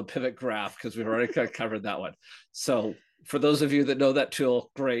pivot table and pivot graph, because we've already kind of covered that one. So for those of you that know that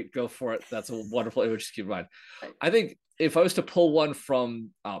tool, great, go for it. That's a wonderful image to keep in mind. Right. I think if I was to pull one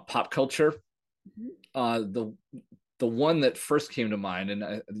from pop culture, Mhm. the one that first came to mind,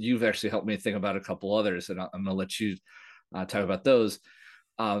 and you've actually helped me think about a couple others, and I'm going to let you talk about those.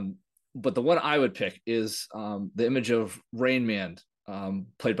 Um, but the one I would pick is the image of Rain Man,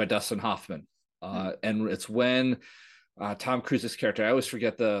 played by Dustin Hoffman, Hmm. and it's when Tom Cruise's character. I always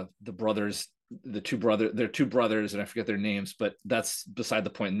forget the brothers, they're two brothers, and I forget their names, but that's beside the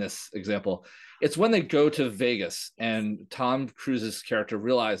point in this example. It's when they go to Vegas, Yes. and Tom Cruise's character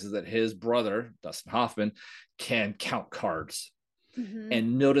realizes that his brother, Dustin Hoffman, can count cards, Hmm.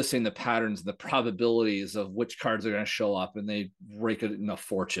 and noticing the patterns and the probabilities of which cards are going to show up, and they rake in a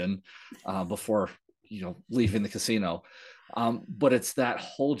fortune before leaving the casino. But it's that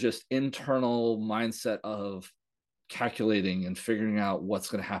whole just internal mindset of calculating and figuring out what's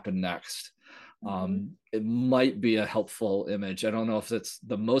going to happen next. Hmm. It might be a helpful image. I don't know if it's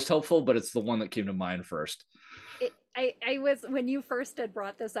the most helpful, but it's the one that came to mind first. I was, when you first had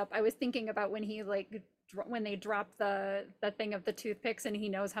brought this up, I was thinking about when he like when they drop the thing of the toothpicks and he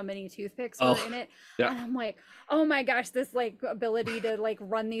knows how many toothpicks were Oh, in it. yeah, And I'm like, oh my gosh, this like ability to like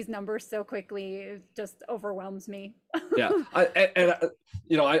run these numbers so quickly just overwhelms me. yeah.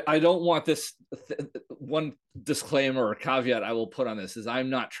 I don't want this one disclaimer or caveat I will put on this is I'm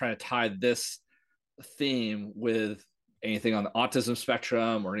not trying to tie this theme with anything on the autism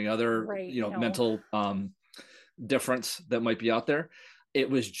spectrum or any other, Right. No, mental difference that might be out there. It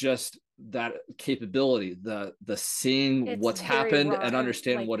was just that capability, the seeing it's what's very happened raw and and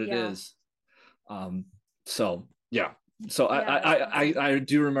understand like, what it yeah, is. So yeah. So yeah, I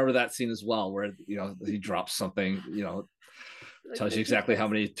do remember that scene as well, where he drops something, like tells the you exactly how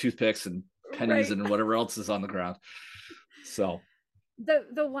toothpicks. many toothpicks and pennies Right. and whatever else is on the ground. So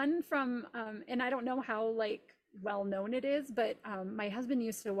The one from and I don't know how like well known it is, but my husband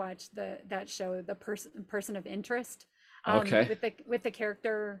used to watch that show, the person of interest, okay, with the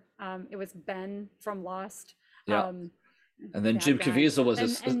character, it was Ben from Lost, yeah, um and then bad Jim guy, Caviezel was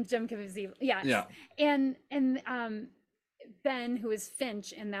and Jim Caviezel, yes. yeah. And Ben, who is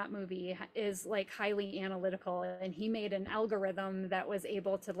Finch in that movie, is like highly analytical, and he made an algorithm that was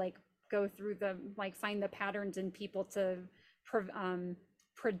able to like go through the like find the patterns in people to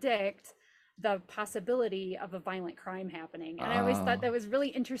predict the possibility of a violent crime happening. And I always thought that was really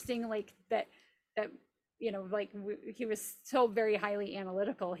interesting, like that like he was so very highly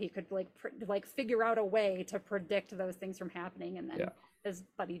analytical, he could like figure out a way to predict those things from happening. And then Yeah. his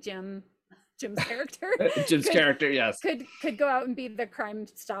buddy Jim's character Jim's could character, yes. could go out and be the crime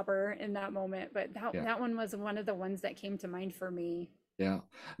stopper in that moment. But Yeah. that one was one of the ones that came to mind for me. Yeah.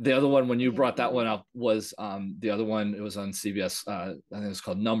 The other one, when you Thinking about brought the that one movie. up, was the other one, it was on CBS. I think it was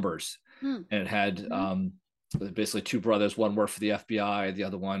called Numbers. Mm. And it had Hmm. basically two brothers. One worked for the FBI. The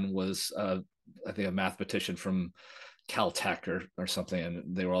other one was, I think, a mathematician from Caltech or something.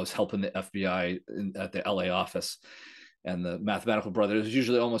 And they were always helping the FBI at the LA office. And the mathematical brother, there's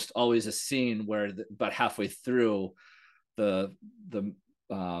usually almost always a scene where about halfway through, the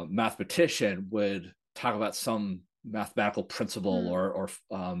mathematician would talk about some mathematical principle Mm. or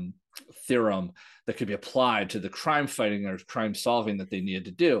theorem that could be applied to the crime fighting or crime solving that they needed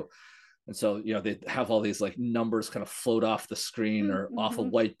to do. And so, they have all these like numbers kind of float off the screen or off a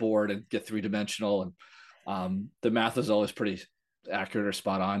Mm-hmm. whiteboard and get three-dimensional. And the math is always pretty accurate or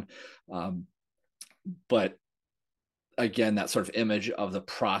spot on. But again, that sort of image of the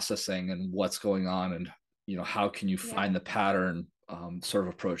processing and what's going on, and how can you Yeah. find the pattern, sort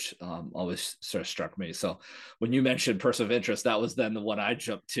of approach, always sort of struck me. So when you mentioned person of interest, that was then the one I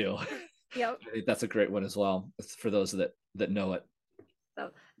jumped to. Yep. I think that's a great one as well. It's for those that know it.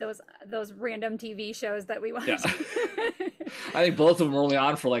 So those random TV shows that we Yeah. watch. I think both of them were only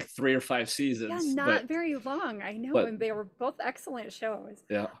on for like 3 or 5 Yeah, seasons, not but very long. I know, but and they were both excellent shows.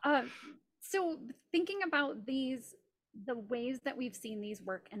 yeah. Um, so thinking about the ways that we've seen these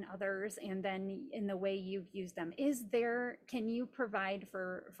work in others, and then in the way you've used them, can you provide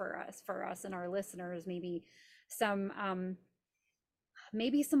for us and our listeners some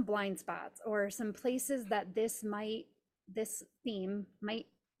maybe some blind spots or some places that this theme might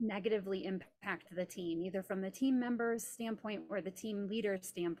negatively impact the team, either from the team members standpoint or the team leader's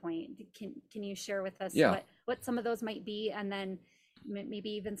standpoint? Can you share with us Yeah. what some of those might be, and then maybe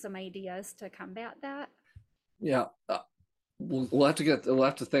even some ideas to combat that? Yeah. We'll have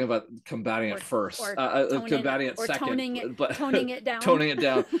to think about combating it or first, or toning combating it second, toning it but toning it down. toning it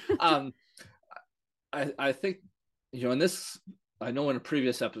down. um I think, in this, I know in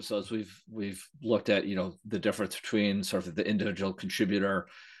previous episodes we've looked at, the difference between sort of the individual contributor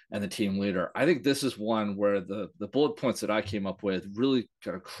and the team leader. I think this is one where the bullet points that I came up with really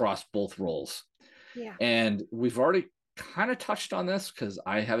kind of cross both roles. Yeah. And we've already kind of touched on this because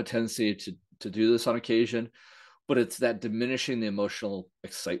I have a tendency to do this on occasion, but it's that diminishing the emotional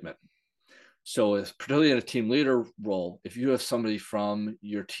excitement. So, if, particularly in a team leader role, if you have somebody from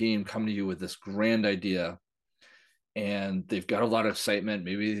your team come to you with this grand idea and they've got a lot of excitement,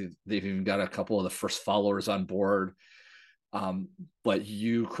 maybe they've even got a couple of the first followers on board, but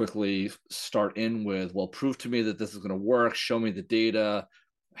you quickly start in with, well, prove to me that this is going to work. Show me the data.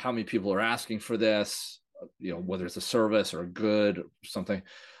 How many people are asking for this? Whether it's a service or a good or something.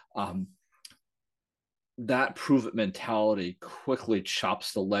 That prove it mentality quickly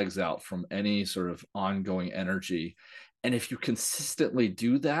chops the legs out from any sort of ongoing energy. And if you consistently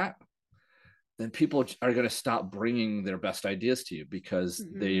do that, then people are going to stop bringing their best ideas to you because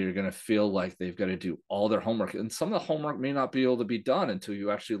Mm-hmm. they are going to feel like they've got to do all their homework. And some of the homework may not be able to be done until you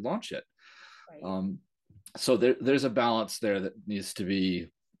actually launch it. Right. So there's a balance there that needs to be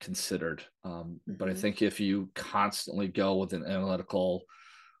considered. But I Mm-hmm. think if you constantly go with an analytical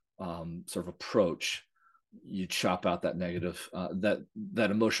sort of approach, you chop out that negative,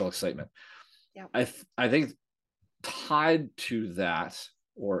 that emotional excitement. Yeah. I think tied to that,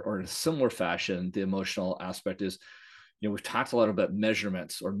 or in a similar fashion, the emotional aspect is, we've talked a lot about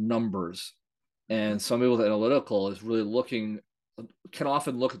measurements or numbers, Mm-hmm. and somebody with analytical is really can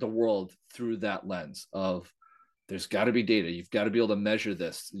often look at the world through that lens of, there's got to be data. You've got to be able to measure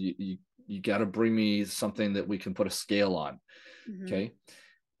this. You got to bring me something that we can put a scale on. Mm-hmm. Okay.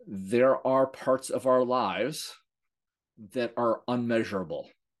 There are parts of our lives that are unmeasurable.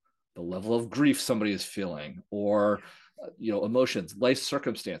 The level of grief somebody is feeling, or emotions, life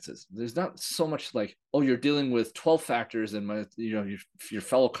circumstances. There's not so much like, oh, you're dealing with 12 factors and your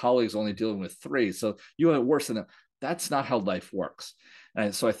fellow colleagues only dealing with 3, so you have it worse than that. That's not how life works.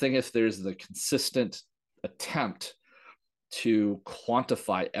 And so I think if there's the consistent attempt to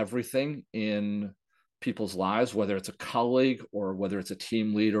quantify everything in people's lives, whether it's a colleague or whether it's a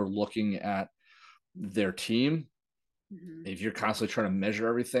team leader looking at their team, Mm-hmm. if you're constantly trying to measure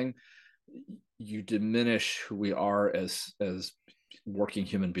everything, you diminish who we are as working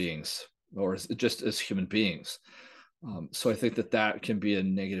human beings, or just as human beings. So I think that can be a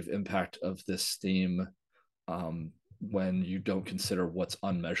negative impact of this theme, when you don't consider what's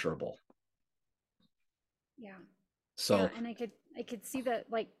unmeasurable. Yeah. Yeah, So and I could see that,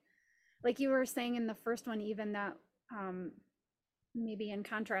 like you were saying in the first one, even that, um maybe in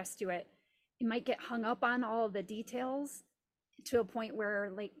contrast to it, it might get hung up on all of the details to a point where,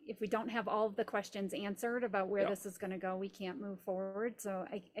 like, if we don't have all of the questions answered about where yeah, this is going to go, we can't move forward. So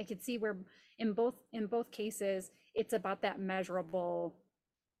I could see where in both cases it's about that measurable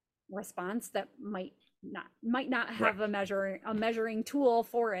response that might not right, have a measuring tool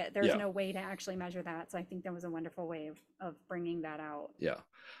for it. There's yeah, no way to actually measure that. So I think that was a wonderful way of bringing that out, yeah,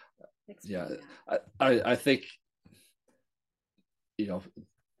 yeah. explaining that. I think, you know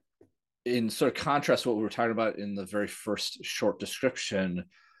in sort of contrast to what we were talking about in the very first short description,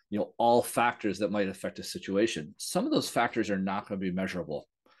 all factors that might affect a situation, some of those factors are not going to be measurable.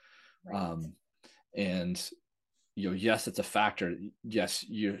 Right. um, and yes, it's a factor. Yes,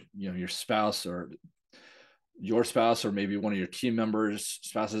 your spouse, or maybe one of your team members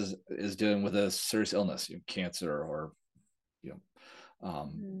spouses is dealing with a serious illness, cancer, or you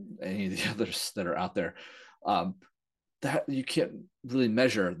Mhm. any of the others that are out there. um, that you can't really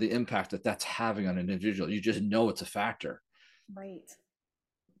measure the impact that's having on an individual. You just know it's a factor. Right.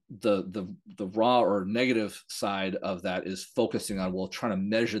 The raw or negative side of that is focusing on, well, trying to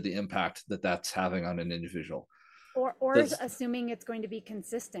measure the impact that's having on an individual. Or That's assuming it's going to be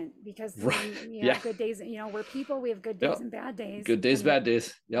consistent, because right. you know, Yeah. good days, we're people, we have good Yeah. days and bad days, Good days, and bad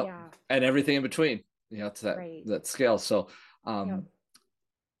days. Yep. yeah. And everything in between. It's that Right. that scale. So Yep.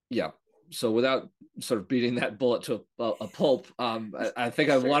 yeah. So without sort of beating that bullet to a pulp, I think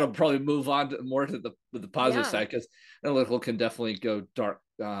I want Sure. to probably move on more to the positive Yeah. side, because analytical can definitely go dark,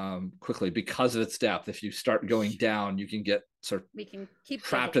 quickly, because of its depth. If you start going down, you can get sort of We can keep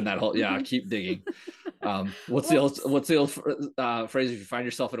trapped in digging. that hole. Yeah, Hmm. keep digging. What's the Well, old what's the old phrase? If you find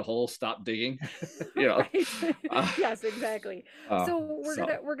yourself in a hole, stop digging. you know. right. Uh, Yes, exactly. So we're so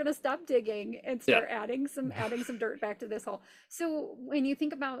gonna we're gonna stop digging and yeah, start adding some dirt back to this hole. So when you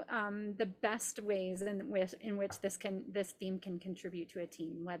think about the best ways in which this theme can contribute to a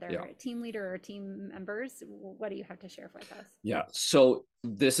team, whether yeah. a team leader or team members, what do you have to share with us? Yeah. So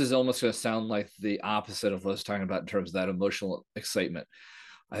this is almost going to sound like the opposite of what I was talking about in terms of that emotional excitement.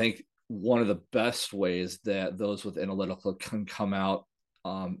 I think one of the best ways that those with analytical can come out,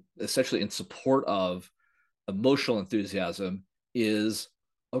 essentially in support of emotional enthusiasm, is,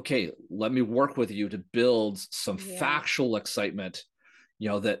 okay, let me work with you to build some Yeah. factual excitement.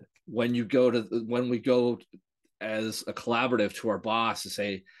 That when we go as a collaborative to our boss to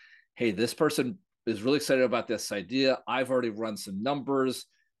say, hey, this person is really excited about this idea. I've already run some numbers.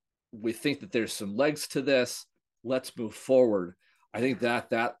 We think that there's some legs to this. Let's move forward. I think Yeah.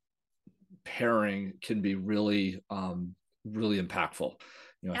 that pairing can be really, really impactful.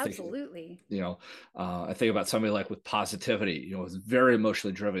 I think, Absolutely. I think about somebody like with positivity, is very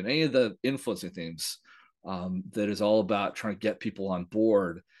emotionally driven. Any of the influencing themes, that is all about trying to get people on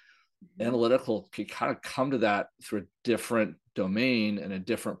board. Mhm. Analytical can kind of come to that through a different domain and a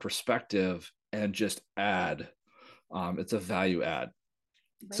different perspective, and just add. It's a value add.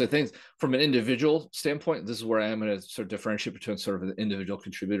 So I Right. think from an individual standpoint, this is where I am going to sort of differentiate between sort of an individual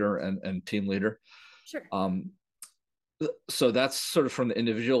contributor and team leader. Sure. Um, so that's sort of from the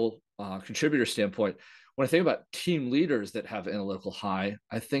individual, contributor standpoint. When I think about team leaders that have analytical high,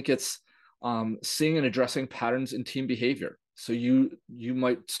 I think it's, seeing and addressing patterns in team behavior. So you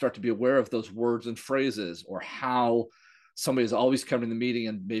might start to be aware of those words and phrases, or how somebody is always coming to the meeting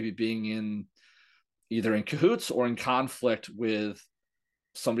and maybe being in either in cahoots or in conflict with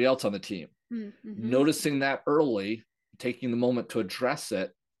somebody else on the team. Mm-hmm. Noticing that early, taking the moment to address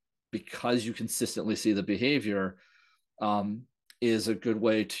it because you consistently see the behavior, um, is a good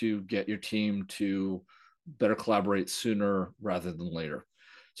way to get your team to better collaborate sooner rather than later.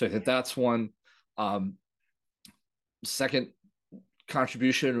 So I think that's one. Um, Second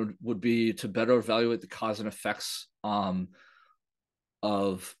contribution would be to better evaluate the cause and effects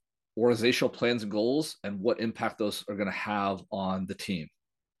of organizational plans and goals and what impact those are going to have on the team.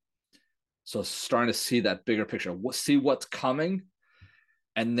 So starting to see that bigger picture, see what's coming,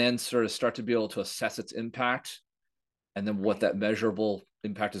 and then sort of start to be able to assess its impact, and then what Right. that measurable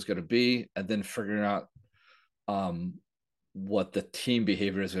impact is going to be, and then figuring out what the team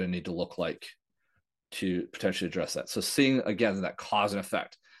behavior is going to need to look like to potentially address that. So seeing again that cause and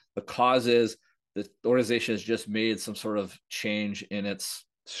effect. The cause is the organization has just made some sort of change in its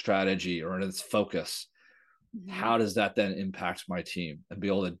strategy or in its focus. Mm-hmm. How does that then impact my team, and be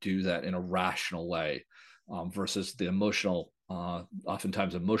able to do that in a rational way, versus the emotional,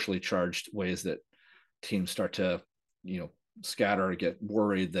 oftentimes emotionally charged ways that teams start to, scatter or get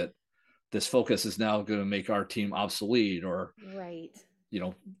worried that this focus is now going to make our team obsolete, or Right. you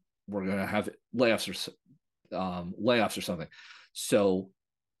know we're going to have layoffs or something. So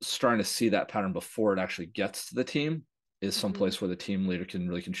starting to see that pattern before it actually gets to the team is Mm-hmm. someplace where the team leader can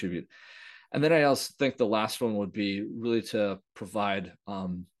really contribute. And then I also think the last one would be really to provide,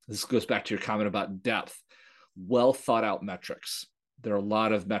 this goes back to your comment about depth, well thought out metrics. There are a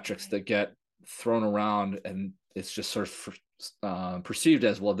lot of metrics Okay. that get thrown around, and it's just sort of perceived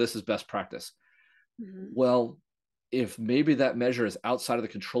as, well, this is best practice. Mm-hmm. Well, if maybe that measure is outside of the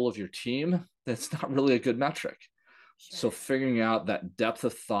control of your team, that's not really a good metric. So Sure. figuring out that depth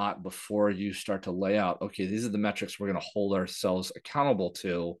of thought before you start to lay out, okay, these are the metrics we're going to hold ourselves accountable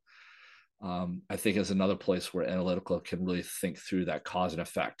to, I think is another place where Analytical can really think through that cause and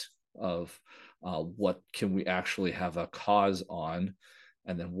effect of, what can we actually have a cause on,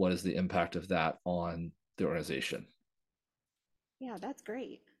 and then what is the impact of that on the organization. Yeah, that's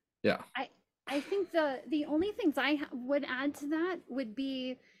great. Yeah. I I think the only things would add to that would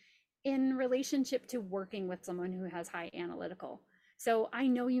be in relationship to working with someone who has high analytical. So I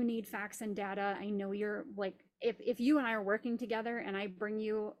know you need facts and data. I know you're like, if you and I are working together and I bring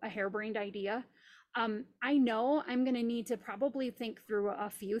you a harebrained idea, I know I'm going to need to probably think through a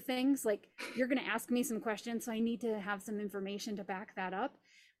few things. Like you're going to ask me some questions, so I need to have some information to back that up.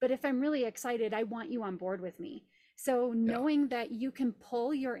 But if I'm really excited, I want you on board with me. So Yeah. knowing that you can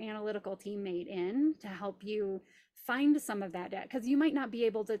pull your analytical teammate in to help you find some of that data, because you might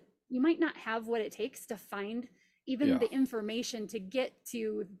not have what it takes to find even Yeah. the information to get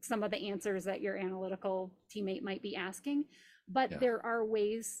to some of the answers that your analytical teammate might be asking, but Yeah. there are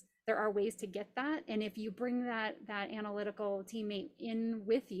ways to get that. And if you bring that analytical teammate in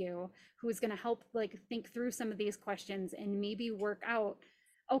with you, who's going to help like think through some of these questions and maybe work out,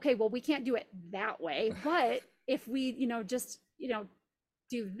 okay, well, we can't do it that way, but if we just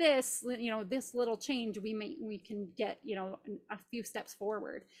do this, this little change, we can get a few steps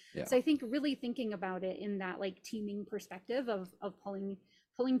forward. Yeah. So I think really thinking about it in that like teaming perspective of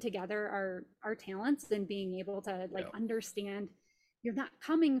pulling together our talents and being able to like Yeah. understand you're not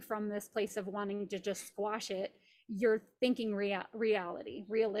coming from this place of wanting to just squash it. You're thinking reality Yeah.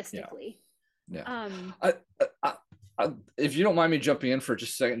 realistically. Yeah. um I, I, if you don't mind me jumping in for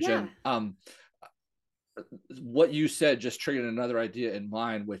just a second, yeah. Jen, what you said just triggered another idea in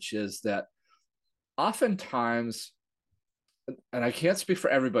mind, which is that oftentimes, and I can't speak for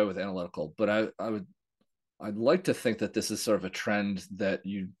everybody with Analytical, but I'd like to think that this is sort of a trend that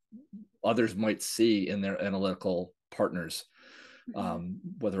others might see in their analytical partners, Hmm.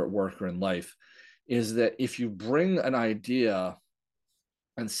 whether at work or in life, is that if you bring an idea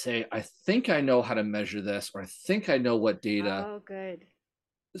and say, I think I know how to measure this, or I think I know what data, Oh, good.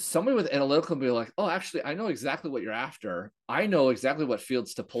 somebody with Analytical will be like, oh, actually, I know exactly what you're after. I know exactly what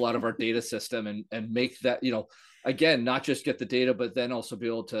fields to pull out of our data system, and make that, again, not just get the data, but then also be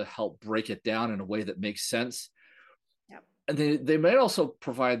able to help break it down in a way that makes sense. Yep. And they might also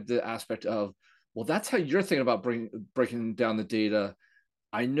provide the aspect of, well, that's how you're thinking about breaking down the data.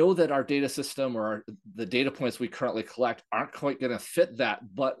 I know that our data system, or the data points we currently collect, aren't quite going to fit that,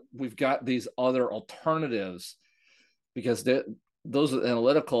 but we've got these other alternatives, because those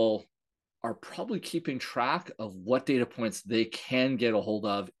Analytical are probably keeping track of what data points they can get a hold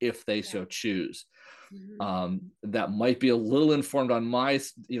of if they Yeah. so choose. Hmm. That might be a little informed on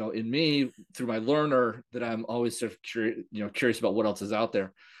in me through my learner, that I'm always sort of curious about what else is out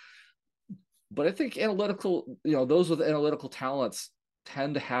there. But I think Analytical, those with analytical talents,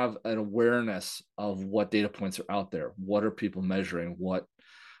 tend to have an awareness of what data points are out there. What are people measuring? What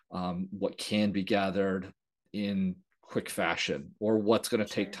can be gathered in quick fashion, or what's going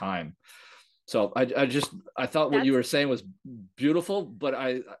to take Sure. time. So I thought what you That's, were saying was beautiful, but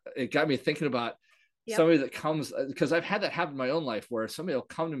it got me thinking about yep. somebody that comes, because I've had that happen in my own life where somebody will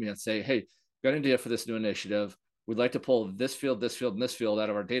come to me and say, "Hey, got an idea for this new initiative. We'd like to pull this field, this field, and this field out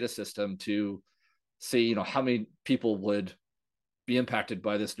of our data system to see, how many people would be impacted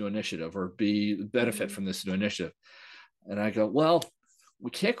by this new initiative or be benefit Hmm. from this new initiative." And I go, "Well, we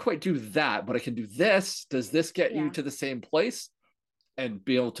can't quite do that, but I can do this. Does this get you Yeah. to the same place?" And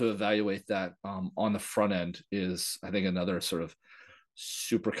be able to evaluate that on the front end is, I think, another sort of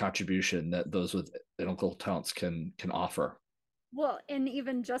super contribution that those with analytical talents can offer. Well, and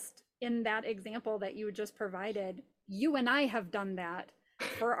even just in that example that you just provided, you and I have done that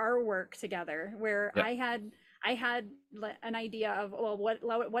for our work together, where Yeah, I had an idea of, well,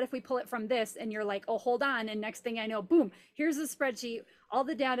 what if we pull it from this? And you're like, oh, hold on. And next thing I know, boom, here's a spreadsheet, all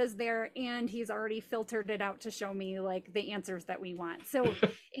the data's there, and he's already filtered it out to show me like the answers that we want. So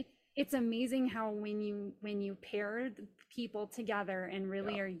it, it's amazing how when you pair people together and yeah,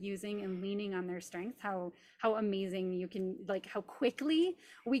 really are using and leaning on their strengths, how amazing you can, like how quickly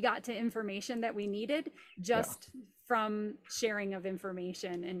we got to information that we needed yeah, just from sharing of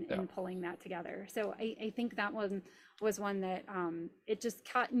information yeah, and pulling that together. So I think that one was one that it just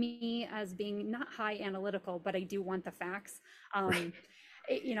caught me as being not high analytical, but I do want the facts. Um,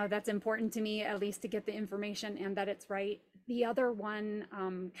 that's important to me, at least to get the information and that it's right. The other one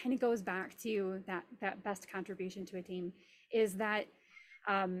kind of goes back to that best contribution to a team is that,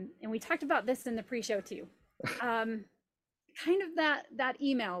 and we talked about this in the pre-show too. Um, Kind of that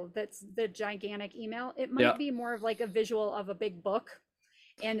email that's the gigantic email. It might yeah. be more of like a visual of a big book,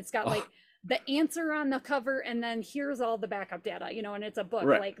 and it's got Oh, like the answer on the cover, and then here's all the backup data, and it's a book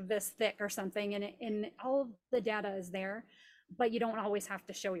right. like this thick or something, and all of the data is there, but you don't always have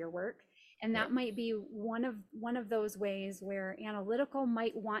to show your work. And Yeah, that might be one of those ways where analytical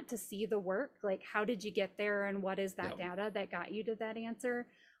might want to see the work, like how did you get there and what is yeah, that data that got you to that answer,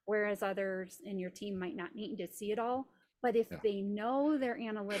 whereas others in your team might not need to see it all. But if yeah, they know their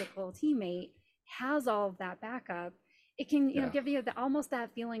analytical teammate has all of that backup, it can, yeah, give you almost that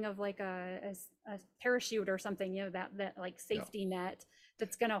feeling of like a parachute or something, that like yeah. safety net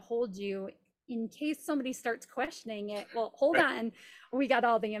that's going to hold you in case somebody starts questioning it. Well, hold Right. on, we got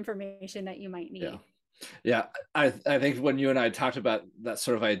all the information that you might Yeah. need. Yeah, I think when you and I talked about that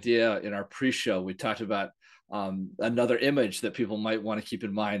sort of idea in our pre-show, we talked about another image that people might want to keep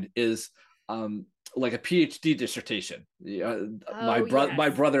in mind is um, like a PhD dissertation. Oh, My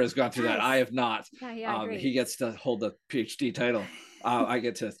yes. brother has gone through that. I Yes. have not. Yeah, yeah, He great. gets to hold the PhD title. I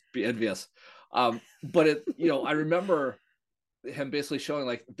get to be envious. But I remember him basically showing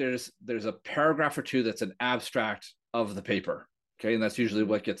like there's a paragraph or two that's an abstract of the paper. Okay, and that's usually Mhm.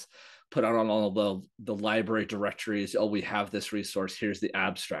 what gets put out on all the library directories. Oh, we have this resource. Here's the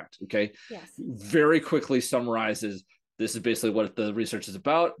abstract. Okay, Yes. very quickly summarizes. This is basically what the research is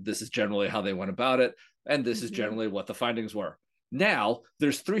about. This is generally how they went about it, and this is Hmm. generally what the findings were. Now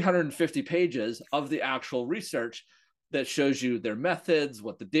there's 350 pages of the actual research that shows you their methods,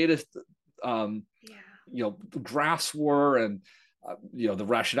 what the data um, Yeah. graphs were, and the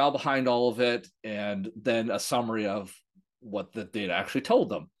rationale behind all of it, and then a summary of what the data actually told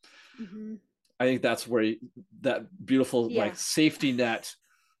them. Hmm. I think that's where that beautiful Yeah. like safety net.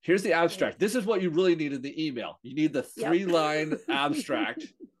 Here's the Right. abstract. This is what you really need in the email. You need the Yep. 3-line abstract.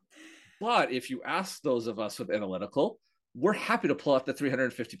 But if you ask those of us with analytical, we're happy to pull out the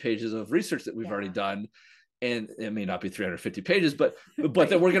 350 pages of research that we've already Yeah. done, and it may not be 350 pages, but then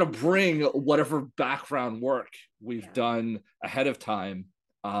Right. we're going to bring whatever background work we've Yeah. done ahead of time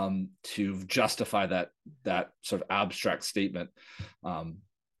to justify that sort of abstract statement, um,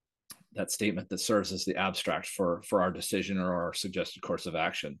 that statement that serves as the abstract for our decision or our suggested course of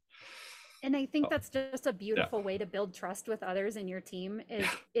action. And I think Oh, that's just a yeah, beautiful way to build trust with others in your team,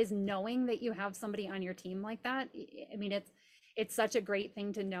 yeah, is knowing that you have somebody on your team like that. I mean, it's such a great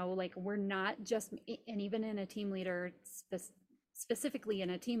thing to know, like we're not just, and even in a team leader, specifically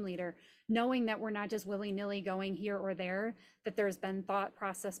in a team leader, knowing that we're not just willy-nilly going here or there, that there's been thought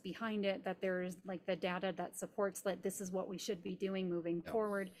process behind it, that there's like the data that supports that this is what we should be doing moving yeah,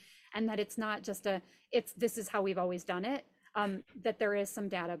 forward, and that it's not just this is how we've always done it, that there is some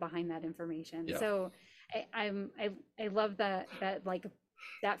data behind that information. yeah, So I love that like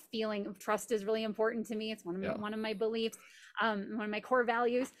that feeling of trust is really important to me. It's yeah, one of my beliefs, one of my core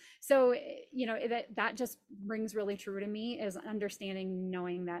values. So that just rings really true to me, is understanding,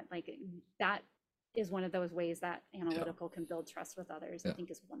 knowing that like that is one of those ways that Yeah. analytical can build trust with others. I Yeah.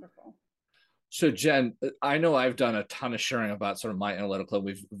 think is wonderful. So Jen, I know I've done a ton of sharing about sort of my analytical.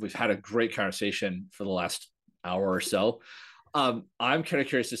 We've had a great conversation for the last hour or so. I'm kind of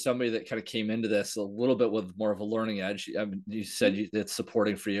curious as somebody that kind of came into this a little bit with more of a learning edge. I mean, you said it's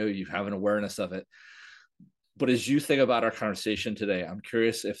supporting for you. You have an awareness of it. But as you think about our conversation today, I'm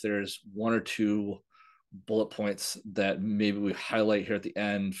curious if there's one or two bullet points that maybe we highlight here at the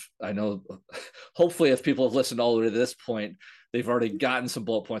end. I know, hopefully, if people have listened all the way to this point, they've already gotten some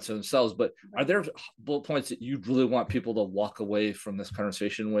bullet points for themselves. But are there bullet points that you really want people to walk away from this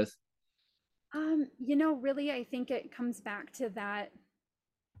conversation with? Really, I think it comes back to that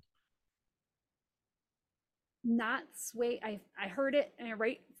not sway. I heard it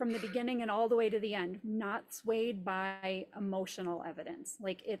right from the beginning and all the way to the end, not swayed by emotional evidence.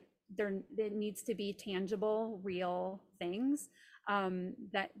 Like it needs to be tangible, real things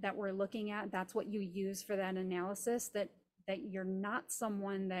that we're looking at. That's what you use for that analysis. That you're not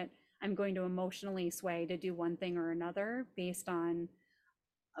someone that I'm going to emotionally sway to do one thing or another based on.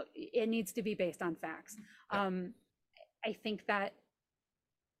 It needs to be based on facts. Yeah. I think that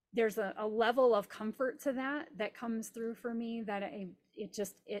there's a level of comfort to that comes through for me that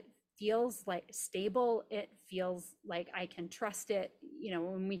it feels like stable. It feels like I can trust it,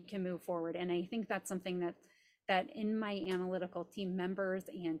 when we can move forward. And I think that's something that in my analytical team members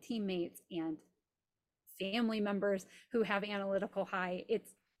and teammates and family members who have analytical high,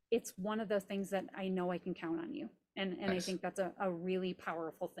 it's one of those things that I know I can count on you. And I Nice. think that's a really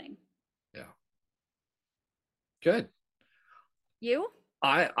powerful thing. Yeah. Good. You?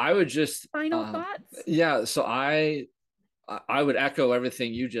 I would just Final thoughts? yeah, so I would echo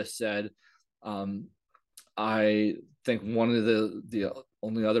everything you just said. Um, I think one of the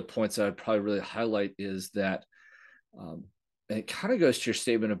only other points that I'd probably really highlight is that and it kind of goes to your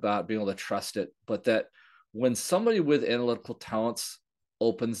statement about being able to trust it, but that when somebody with analytical talents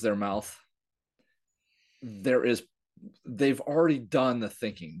opens their mouth, there is they've already done the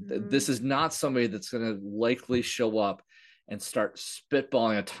thinking. This is not somebody that's going to likely show up and start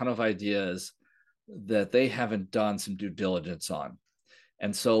spitballing a ton of ideas that they haven't done some due diligence on.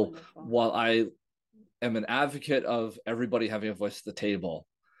 And so Wonderful. while I am an advocate of everybody having a voice at the table,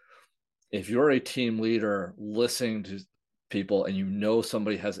 if you're a team leader listening to people and you know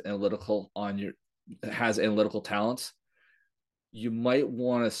somebody has analytical talents, you might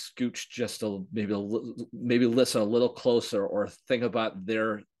want to scooch just maybe listen a little closer or think about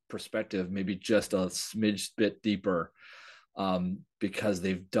their perspective maybe just a smidge bit deeper, because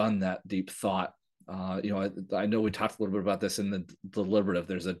they've done that deep thought. I know we talked a little bit about this in the deliberative.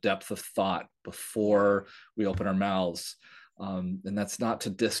 There's a depth of thought before we open our mouths, and that's not to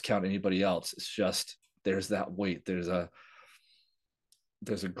discount anybody else. It's just there's that weight. There's a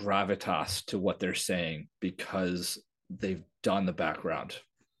gravitas to what they're saying because they've done the background.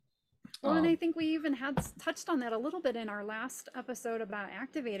 Well, and I think we even had touched on that a little bit in our last episode about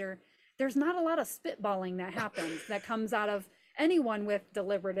activator. There's not a lot of spitballing that happens that comes out of anyone with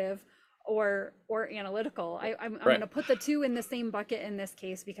deliberative or analytical. I'm Right. going to put the two in the same bucket in this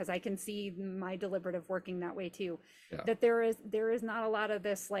case because I can see my deliberative working that way too. Yeah. That there is not a lot of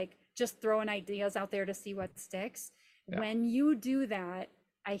this like just throwing ideas out there to see what sticks. Yeah. When you do that,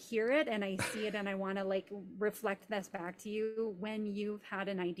 I hear it and I see it and I want to like reflect this back to you. When you've had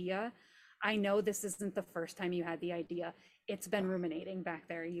an idea, I know this isn't the first time you had the idea. It's been ruminating back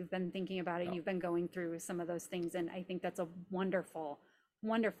there. You've been thinking about it. Yeah. You've been going through some of those things. And I think that's a wonderful,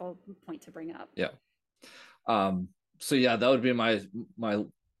 wonderful point to bring up. Yeah. So yeah, that would be my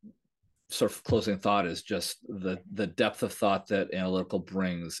sort of closing thought is just the depth of thought that analytical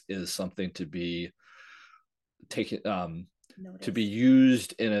brings is something to be taken, to be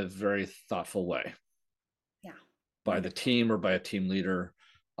used in a very thoughtful way. Yeah. By the team or by a team leader,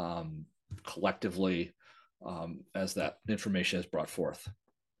 collectively, as that information is brought forth.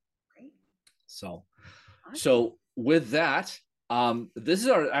 Great. So, awesome. So with that, this is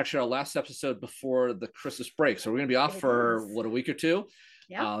actually our last episode before the Christmas break. So we're going to be off for a week or two.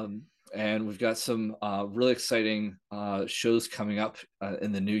 Yeah. And we've got some really exciting shows coming up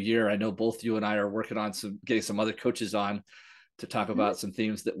in the new year. I know both you and I are working on getting some other coaches on to talk about some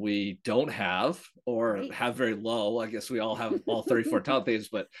themes that we don't have or have very low. I guess we all have all 34 talent themes,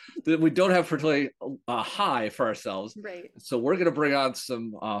 but that we don't have particularly high for ourselves. Right. So we're going to bring on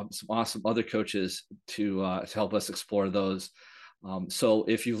some awesome other coaches to help us explore those. So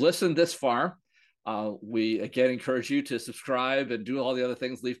if you've listened this far, we again encourage you to subscribe and do all the other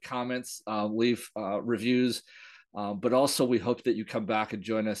things, leave comments, leave reviews. But also we hope that you come back and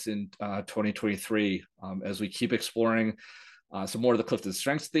join us in 2023 as we keep exploring some more of the Clifton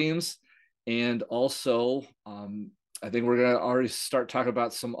Strengths themes And also, I think we're going to already start talking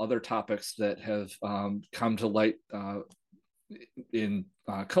about some other topics that have come to light in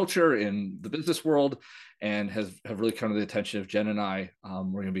culture, in the business world, and have really come to the attention of Jen and I.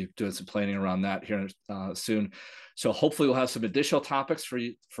 We're going to be doing some planning around that here soon. So hopefully we'll have some additional topics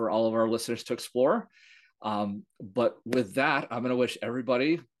for all of our listeners to explore. But with that, I'm going to wish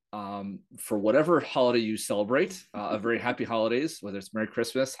everybody, for whatever holiday you celebrate, a very happy holidays, whether it's Merry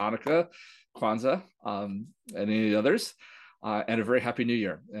Christmas, Hanukkah, Kwanzaa, and any others. And a very happy new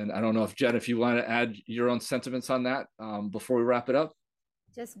year. And I don't know if Jen, if you want to add your own sentiments on that before we wrap it up.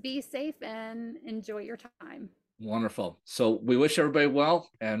 Just be safe and enjoy your time. Wonderful. So we wish everybody well,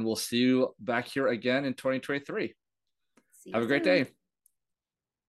 and we'll see you back here again in 2023. See Have you a great soon. day.